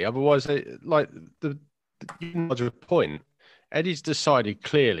 clearly. Otherwise, the point. Eddie's decided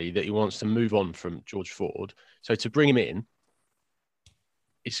clearly that he wants to move on from George Ford. So to bring him in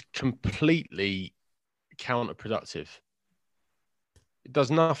is completely counterproductive. It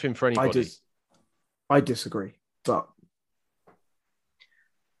does nothing for anybody. I disagree, but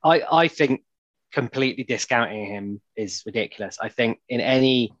I think completely discounting him is ridiculous. I think in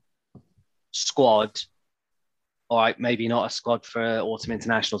any squad, all right, maybe not a squad for autumn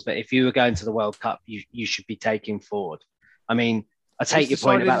internationals, but if you were going to the World Cup, you should be taking Ford. I mean, I take your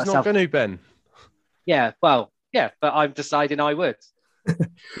point about the not going to, Ben. Yeah, well, yeah, but I'm deciding I would.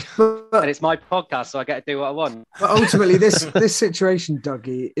 And it's my podcast, so I get to do what I want. But ultimately, this situation,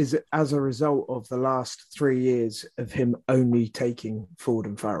 Dougie, is as a result of the last 3 years of him only taking Ford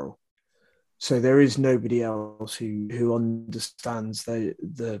and Farrell. So there is nobody else who understands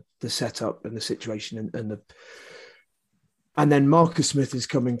the setup and the situation and then Marcus Smith is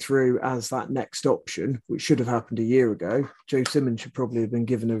coming through as that next option, which should have happened a year ago. Joe Simmons should probably have been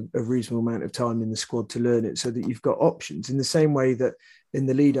given a reasonable amount of time in the squad to learn it so that you've got options in the same way that in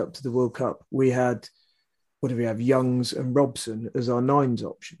the lead up to the World Cup, we had, Youngs and Robson as our 9s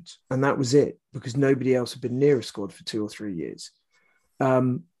options. And that was it because nobody else had been near a squad for 2 or 3 years. I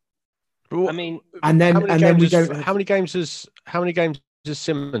mean, how many games has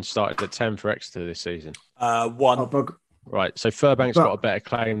Simmons started at 10 for Exeter this season? 1. Right, so Furbank's got a better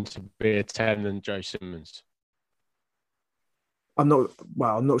claim to be a 10 than Joe Simmons. I'm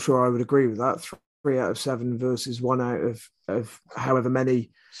not sure I would agree with that. 3 out of 7 versus 1 out of however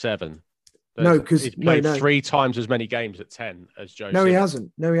many. 7. No, because he's played 3 times as many games at 10 as Joe. No, Simmons. he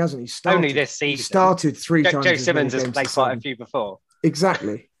hasn't. He started only this season. He started 3 times. Joe Simmons has played quite a few before.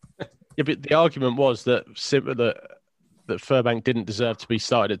 Exactly. Yeah, but the argument was that Furbank didn't deserve to be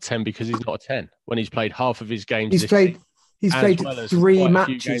started at 10 because he's not a 10 when he's played half of his games. He's played 3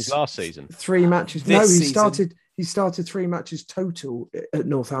 matches last season. 3 matches. He started 3 matches total at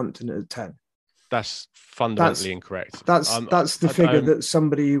Northampton at 10. That's fundamentally incorrect. That's the figure that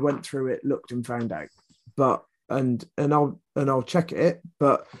somebody who went through it looked and found out. But and I'll check it.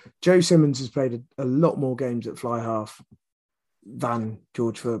 But Joe Simmons has played a lot more games at fly half than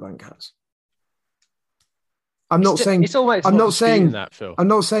George Furbank has. I'm not saying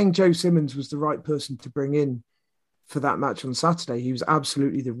Joe Simmons was the right person to bring in for that match on Saturday. He was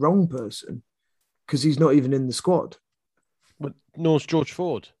absolutely the wrong person because he's not even in the squad. But nor's George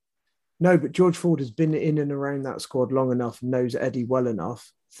Ford. No, but George Ford has been in and around that squad long enough and knows Eddie well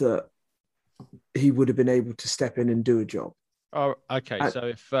enough that he would have been able to step in and do a job. Oh, okay.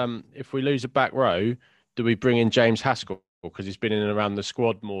 So if we lose a back row, do we bring in James Haskell because he's been in and around the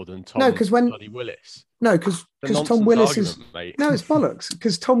squad more than Tom? No, because Willis. No, because Tom Willis is. Mate. No, it's bollocks.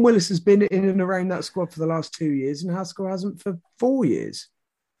 Because Tom Willis has been in and around that squad for the last 2 years, and Haskell hasn't for 4 years.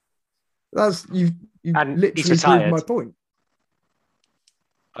 That's you literally proved my point.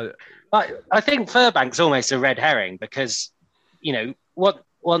 I think Furbank's almost a red herring because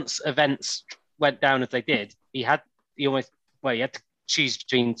once events went down as they did, he had to choose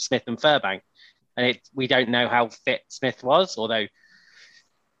between Smith and Furbank, and we don't know how fit Smith was, although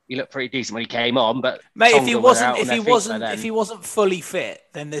he looked pretty decent when he came on. But mate, if he wasn't fully fit,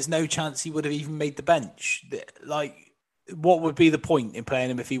 then there's no chance he would have even made the bench. Like, what would be the point in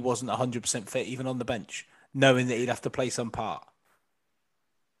playing him if he wasn't 100% fit, even on the bench, knowing that he'd have to play some part?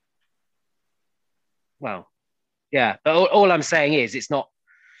 Well, yeah, but all I'm saying is it's not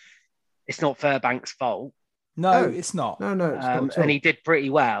Furbank's fault. No, it's not. No, it's not. And he did pretty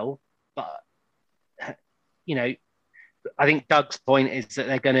well, but I think Doug's point is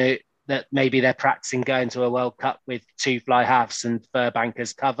that maybe they're practicing going to a World Cup with 2 fly halves and Furbank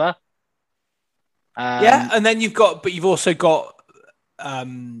as cover. And then you've also got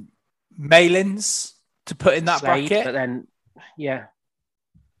Malins to put in that Slade, bracket. But then, yeah.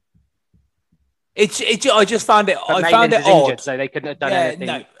 I just found it. But I found it odd, injured, so they couldn't have done anything.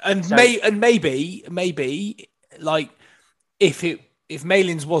 No. And maybe like if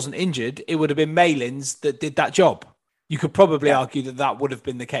Malins wasn't injured, it would have been Malins that did that job. You could probably argue that would have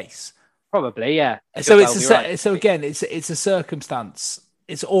been the case. Probably, yeah. So again, it's a circumstance.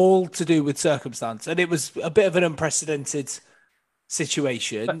 It's all to do with circumstance, and it was a bit of an unprecedented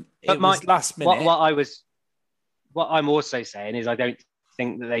situation. But it was last minute. What I'm also saying is I don't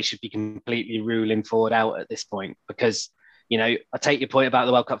think that they should be completely ruling Ford out at this point, because I take your point about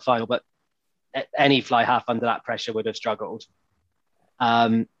the World Cup final, but any fly half under that pressure would have struggled.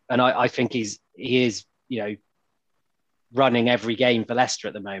 And I think he is running every game for Leicester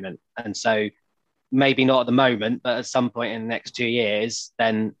at the moment, and so maybe not at the moment, but at some point in the next 2 years,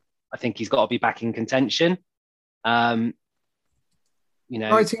 then I think he's got to be back in contention. Writing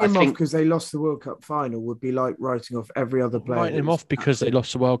him off because they lost the World Cup final would be like writing off every other player. Writing him off because they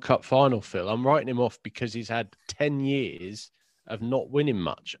lost the World Cup final, Phil. I'm writing him off because he's had 10 years of not winning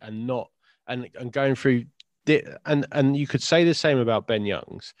much and going through. And you could say the same about Ben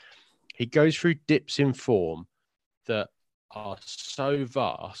Youngs. He goes through dips in form that are so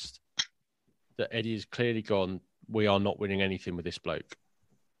vast that Eddie has clearly gone, we are not winning anything with this bloke.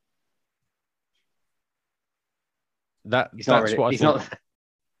 He's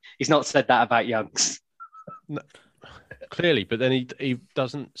not said that about Youngs. No, clearly, but then he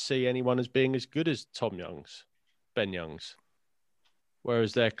doesn't see anyone as being as good as Ben Youngs.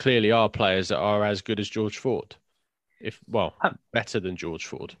 Whereas there clearly are players that are as good as George Ford. Better than George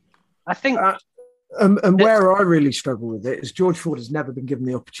Ford. I think... and where I really struggle with it is George Ford has never been given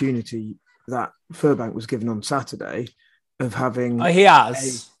the opportunity that Furbank was given on Saturday of having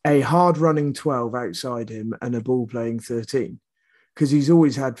a hard-running 12 outside him and a ball-playing 13, because he's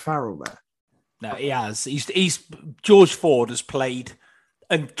always had Farrell there. No, he has. George Ford has played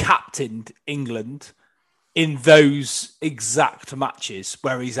and captained England in those exact matches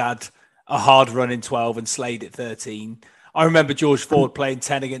where he's had a hard-running 12 and Slade at 13. I remember George Ford playing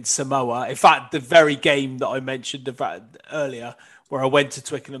 10 against Samoa. In fact, the very game that I mentioned earlier, where I went to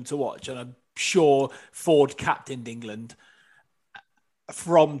Twickenham to watch, and I'm sure Ford captained England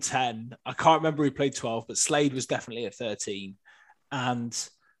from 10. I can't remember who played 12, but Slade was definitely at 13. And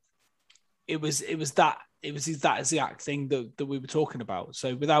it was that exact thing that we were talking about.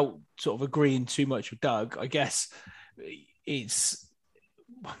 So without sort of agreeing too much with Doug, I guess it's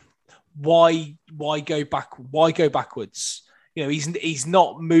why go backwards? He's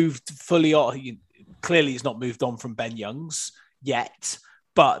not moved fully on. Clearly, he's not moved on from Ben Youngs yet.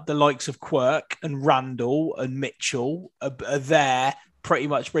 But the likes of Quirk and Randall and Mitchell are there pretty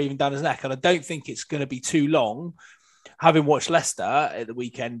much breathing down his neck. And I don't think it's going to be too long, having watched Leicester at the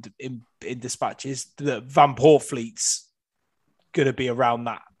weekend in dispatches, that Van Poortvliet's going to be around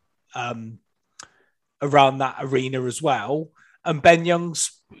that arena as well. And Ben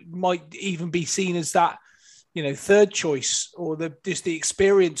Youngs might even be seen as that, third choice or the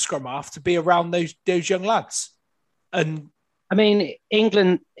experienced scrum half to be around those young lads. And I mean,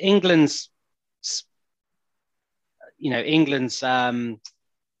 England's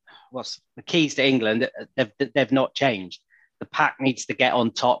what's the keys to England? They've not changed. The pack needs to get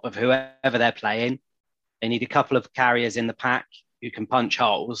on top of whoever they're playing. They need a couple of carriers in the pack who can punch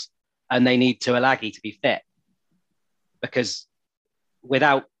holes, and they need Tuilagi to be fit. Because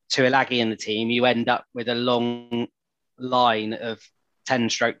without Tuilagi in the team, you end up with a long line of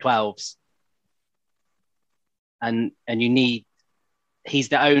 10/12s. And he's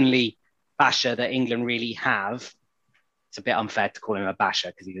the only basher that England really have. It's a bit unfair to call him a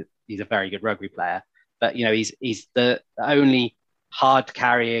basher because he's a very good rugby player. But, he's the only hard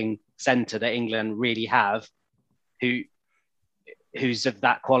carrying centre that England really have who who's of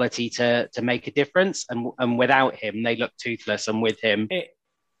that quality to make a difference. And without him, they look toothless. And with him,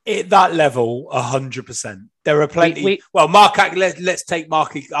 at that level, 100%. There are plenty. Let's take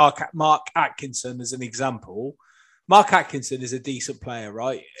Mark Atkinson as an example. Mark Atkinson is a decent player,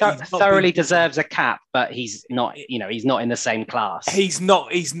 right? Thoroughly deserves a cap, but he's not. He's not in the same class. He's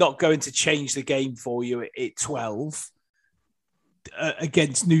not going to change the game for you at 12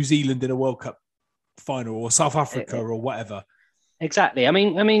 against New Zealand in a World Cup final or South Africa or whatever. Exactly. I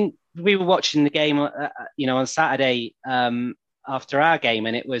mean, we were watching the game, on Saturday after our game,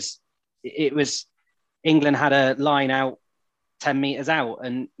 and it was England had a line out 10 meters out,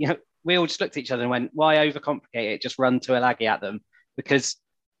 and we all just looked at each other and went, "Why overcomplicate it? Just run Tuilagi at them." Because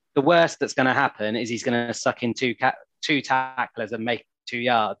the worst that's going to happen is he's going to suck in two tacklers and make 2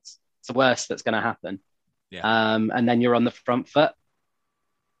 yards. It's the worst that's going to happen. Yeah. And then you're on the front foot.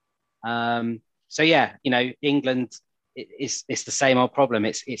 England. It's the same old problem.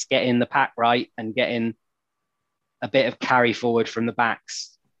 It's getting the pack right and getting a bit of carry forward from the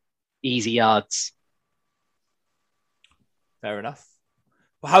backs, easy yards. Fair enough.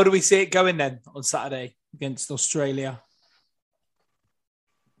 Well, how do we see it going then on Saturday against Australia?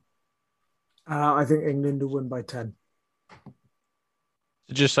 I think England will win by 10.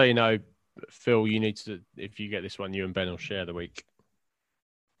 So just so you know, Phil, you need to, if you get this one, you and Ben will share the week.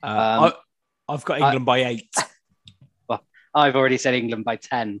 I've got England by 8. I've already said England by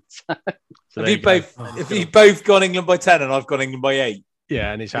 10. Have you both gone England by 10 and I've gone England by 8?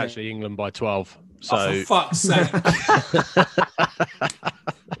 Yeah, and it's actually England by 12. So for fuck's sake.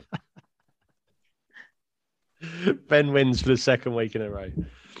 Ben wins for the second week in a row.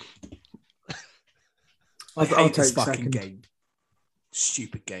 I'll take this fucking game.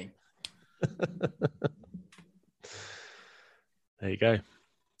 Stupid game. There you go.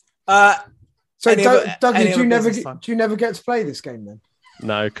 So, Dougie, do you never get to play this game then?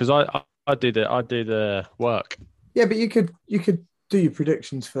 No, because I do the work. Yeah, but you could do your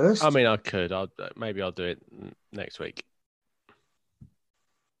predictions first. I mean, I could. Maybe I'll do it next week.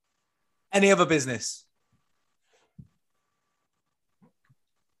 Any other business?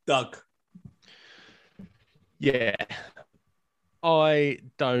 Doug. Yeah. I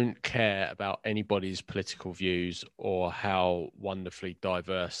don't care about anybody's political views or how wonderfully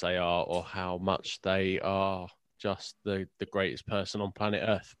diverse they are or how much they are just the greatest person on planet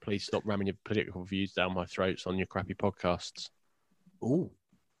Earth. Please stop ramming your political views down my throats on your crappy podcasts. Ooh.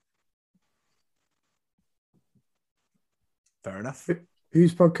 Fair enough.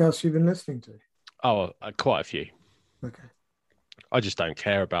 Whose podcast you've been listening to? Oh, quite a few. Okay. I just don't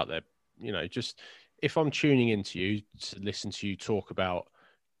care about their, just... If I'm tuning into you to listen to you talk about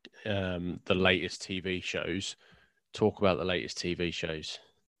the latest TV shows, talk about the latest TV shows.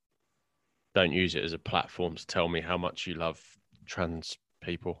 Don't use it as a platform to tell me how much you love trans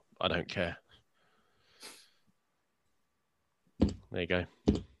people. I don't care. There you go.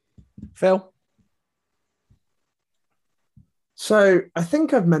 Phil? So I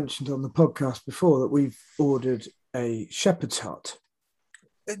think I've mentioned on the podcast before that we've ordered a shepherd's hut.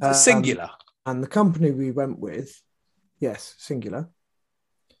 Singular. And the company we went with, yes, singular.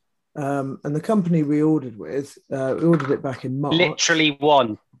 And the company we ordered with, we ordered it back in March. Literally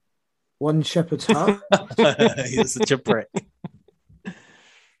one. One shepherd's hut. You're such a prick.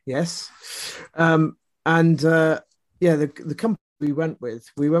 Yes. The company we went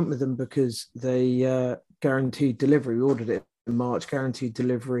with them because they guaranteed delivery. We ordered it in March, guaranteed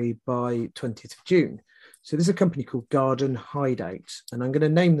delivery by 20th of June. So there's a company called Garden Hideouts, and I'm going to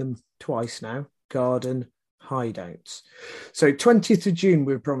name them twice now, Garden Hideouts. So 20th of June,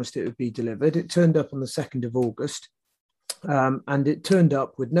 we were promised it would be delivered. It turned up on the 2nd of August, and it turned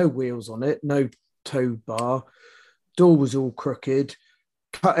up with no wheels on it, no tow bar, door was all crooked,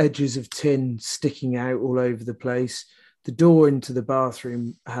 cut edges of tin sticking out all over the place. The door into the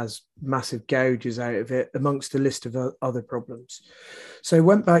bathroom has massive gouges out of it, amongst a list of other problems. So I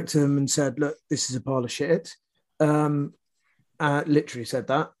went back to them and said, look, this is a pile of shit. Literally said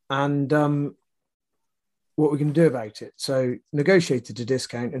that. And what we're going to do about it. So negotiated a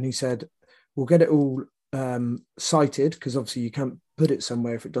discount, and he said, we'll get it all sighted, because obviously you can't put it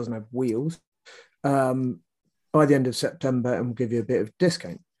somewhere if it doesn't have wheels, by the end of September, and we'll give you a bit of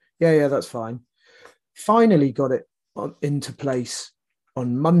discount. Yeah, that's fine. Finally got it into place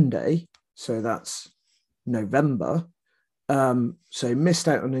on Monday, so that's November. So missed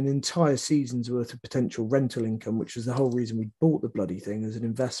out on an entire season's worth of potential rental income, which was the whole reason we bought the bloody thing as an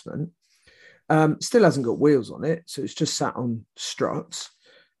investment. Still hasn't got wheels on it, so it's just sat on struts.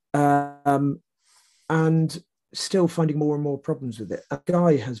 And still finding more and more problems with it. A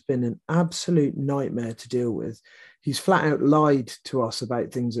guy has been an absolute nightmare to deal with. He's flat out lied to us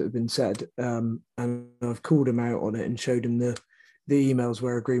about things that have been said, and I've called him out on it and showed him the emails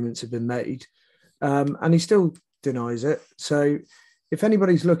where agreements have been made, and he still denies it. So if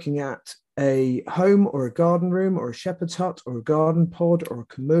anybody's looking at a home or a garden room or a shepherd's hut or a garden pod or a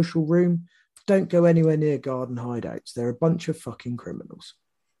commercial room, don't go anywhere near garden hideouts. They're a bunch of fucking criminals.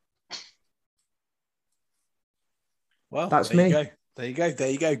 Well, that's there me. There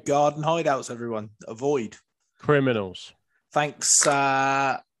you go. Garden hideouts, everyone. Avoid criminals. Thanks,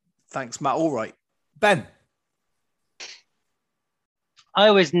 Matt. All right, Ben. I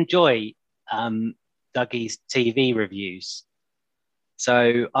always enjoy Dougie's TV reviews.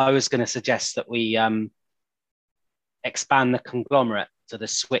 So I was going to suggest that we expand the conglomerate to the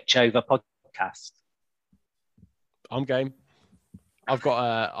Switch Over podcast. I'm game. I've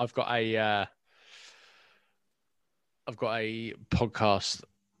got a podcast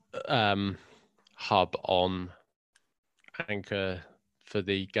hub on Anchor for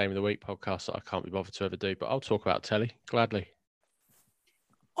the Game of the Week podcast that I can't be bothered to ever do, but I'll talk about telly gladly.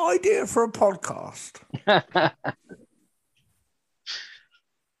 Idea for a podcast.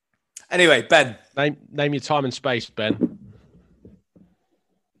 Anyway, Ben. Name your time and space, Ben.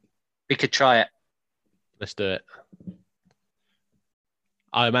 We could try it. Let's do it.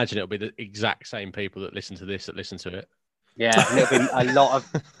 I imagine it'll be the exact same people that listen to this that listen to it. Yeah, and it'll be a lot of...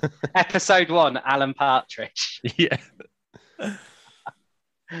 Episode 1, Alan Partridge. Yeah.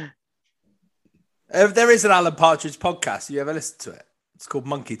 There is an Alan Partridge podcast. You ever listened to it? It's called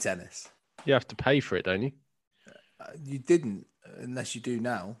Monkey Tennis. You have to pay for it, don't you? You didn't, unless you do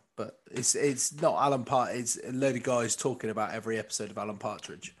now. But it's not Alan Partridge. It's a load of guys talking about every episode of Alan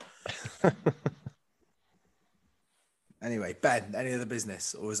Partridge. Anyway, Ben, any other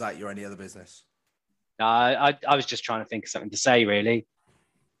business? Or was that your any other business? I was just trying to think of something to say, really.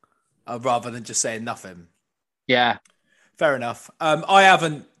 Rather than just saying nothing. Yeah. Fair enough. I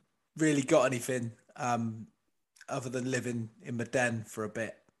haven't really got anything other than living in my den for a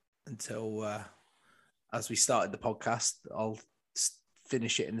bit until as we started the podcast. I'll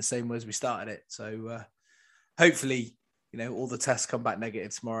finish it in the same way as we started it. So hopefully, all the tests come back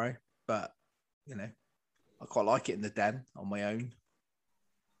negative tomorrow. But, I quite like it in the den on my own.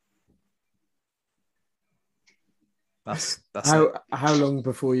 That's how long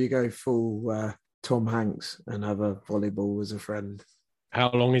before you go full Tom Hanks and have a volleyball as a friend? How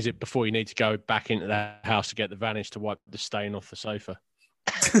long is it before you need to go back into that house to get the Vanish to wipe the stain off the sofa?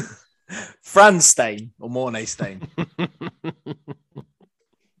 Fran stain or Mornay stain?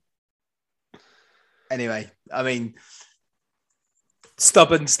 Anyway, I mean,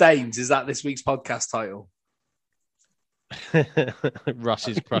 Stubborn Stains, is that this week's podcast title?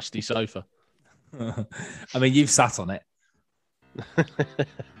 Russ's crusty sofa. I mean, you've sat on it.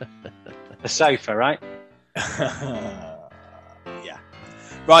 The sofa, right? Yeah.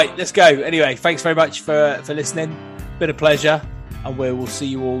 Right, let's go. Anyway, thanks very much for listening. Been a pleasure, and we will see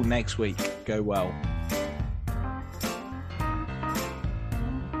you all next week. Go well.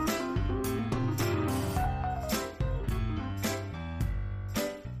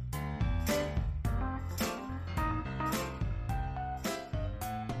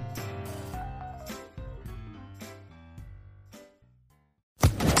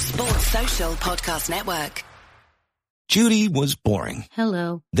 Social Podcast Network. Judy was boring.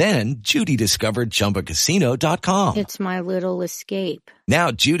 Hello. Then Judy discovered ChumbaCasino.com. It's my little escape.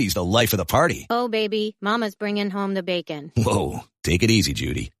 Now Judy's the life of the party. Oh, baby, mama's bringing home the bacon. Whoa, take it easy,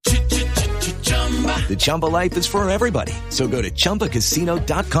 Judy. The Chumba life is for everybody. So go to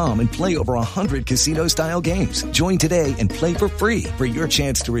ChumbaCasino.com and play over 100 casino-style games. Join today and play for free for your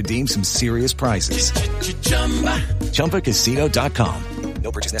chance to redeem some serious prizes. ChumbaCasino.com.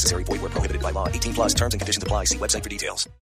 No purchase necessary. Void where prohibited by law. 18+ terms and conditions apply. See website for details.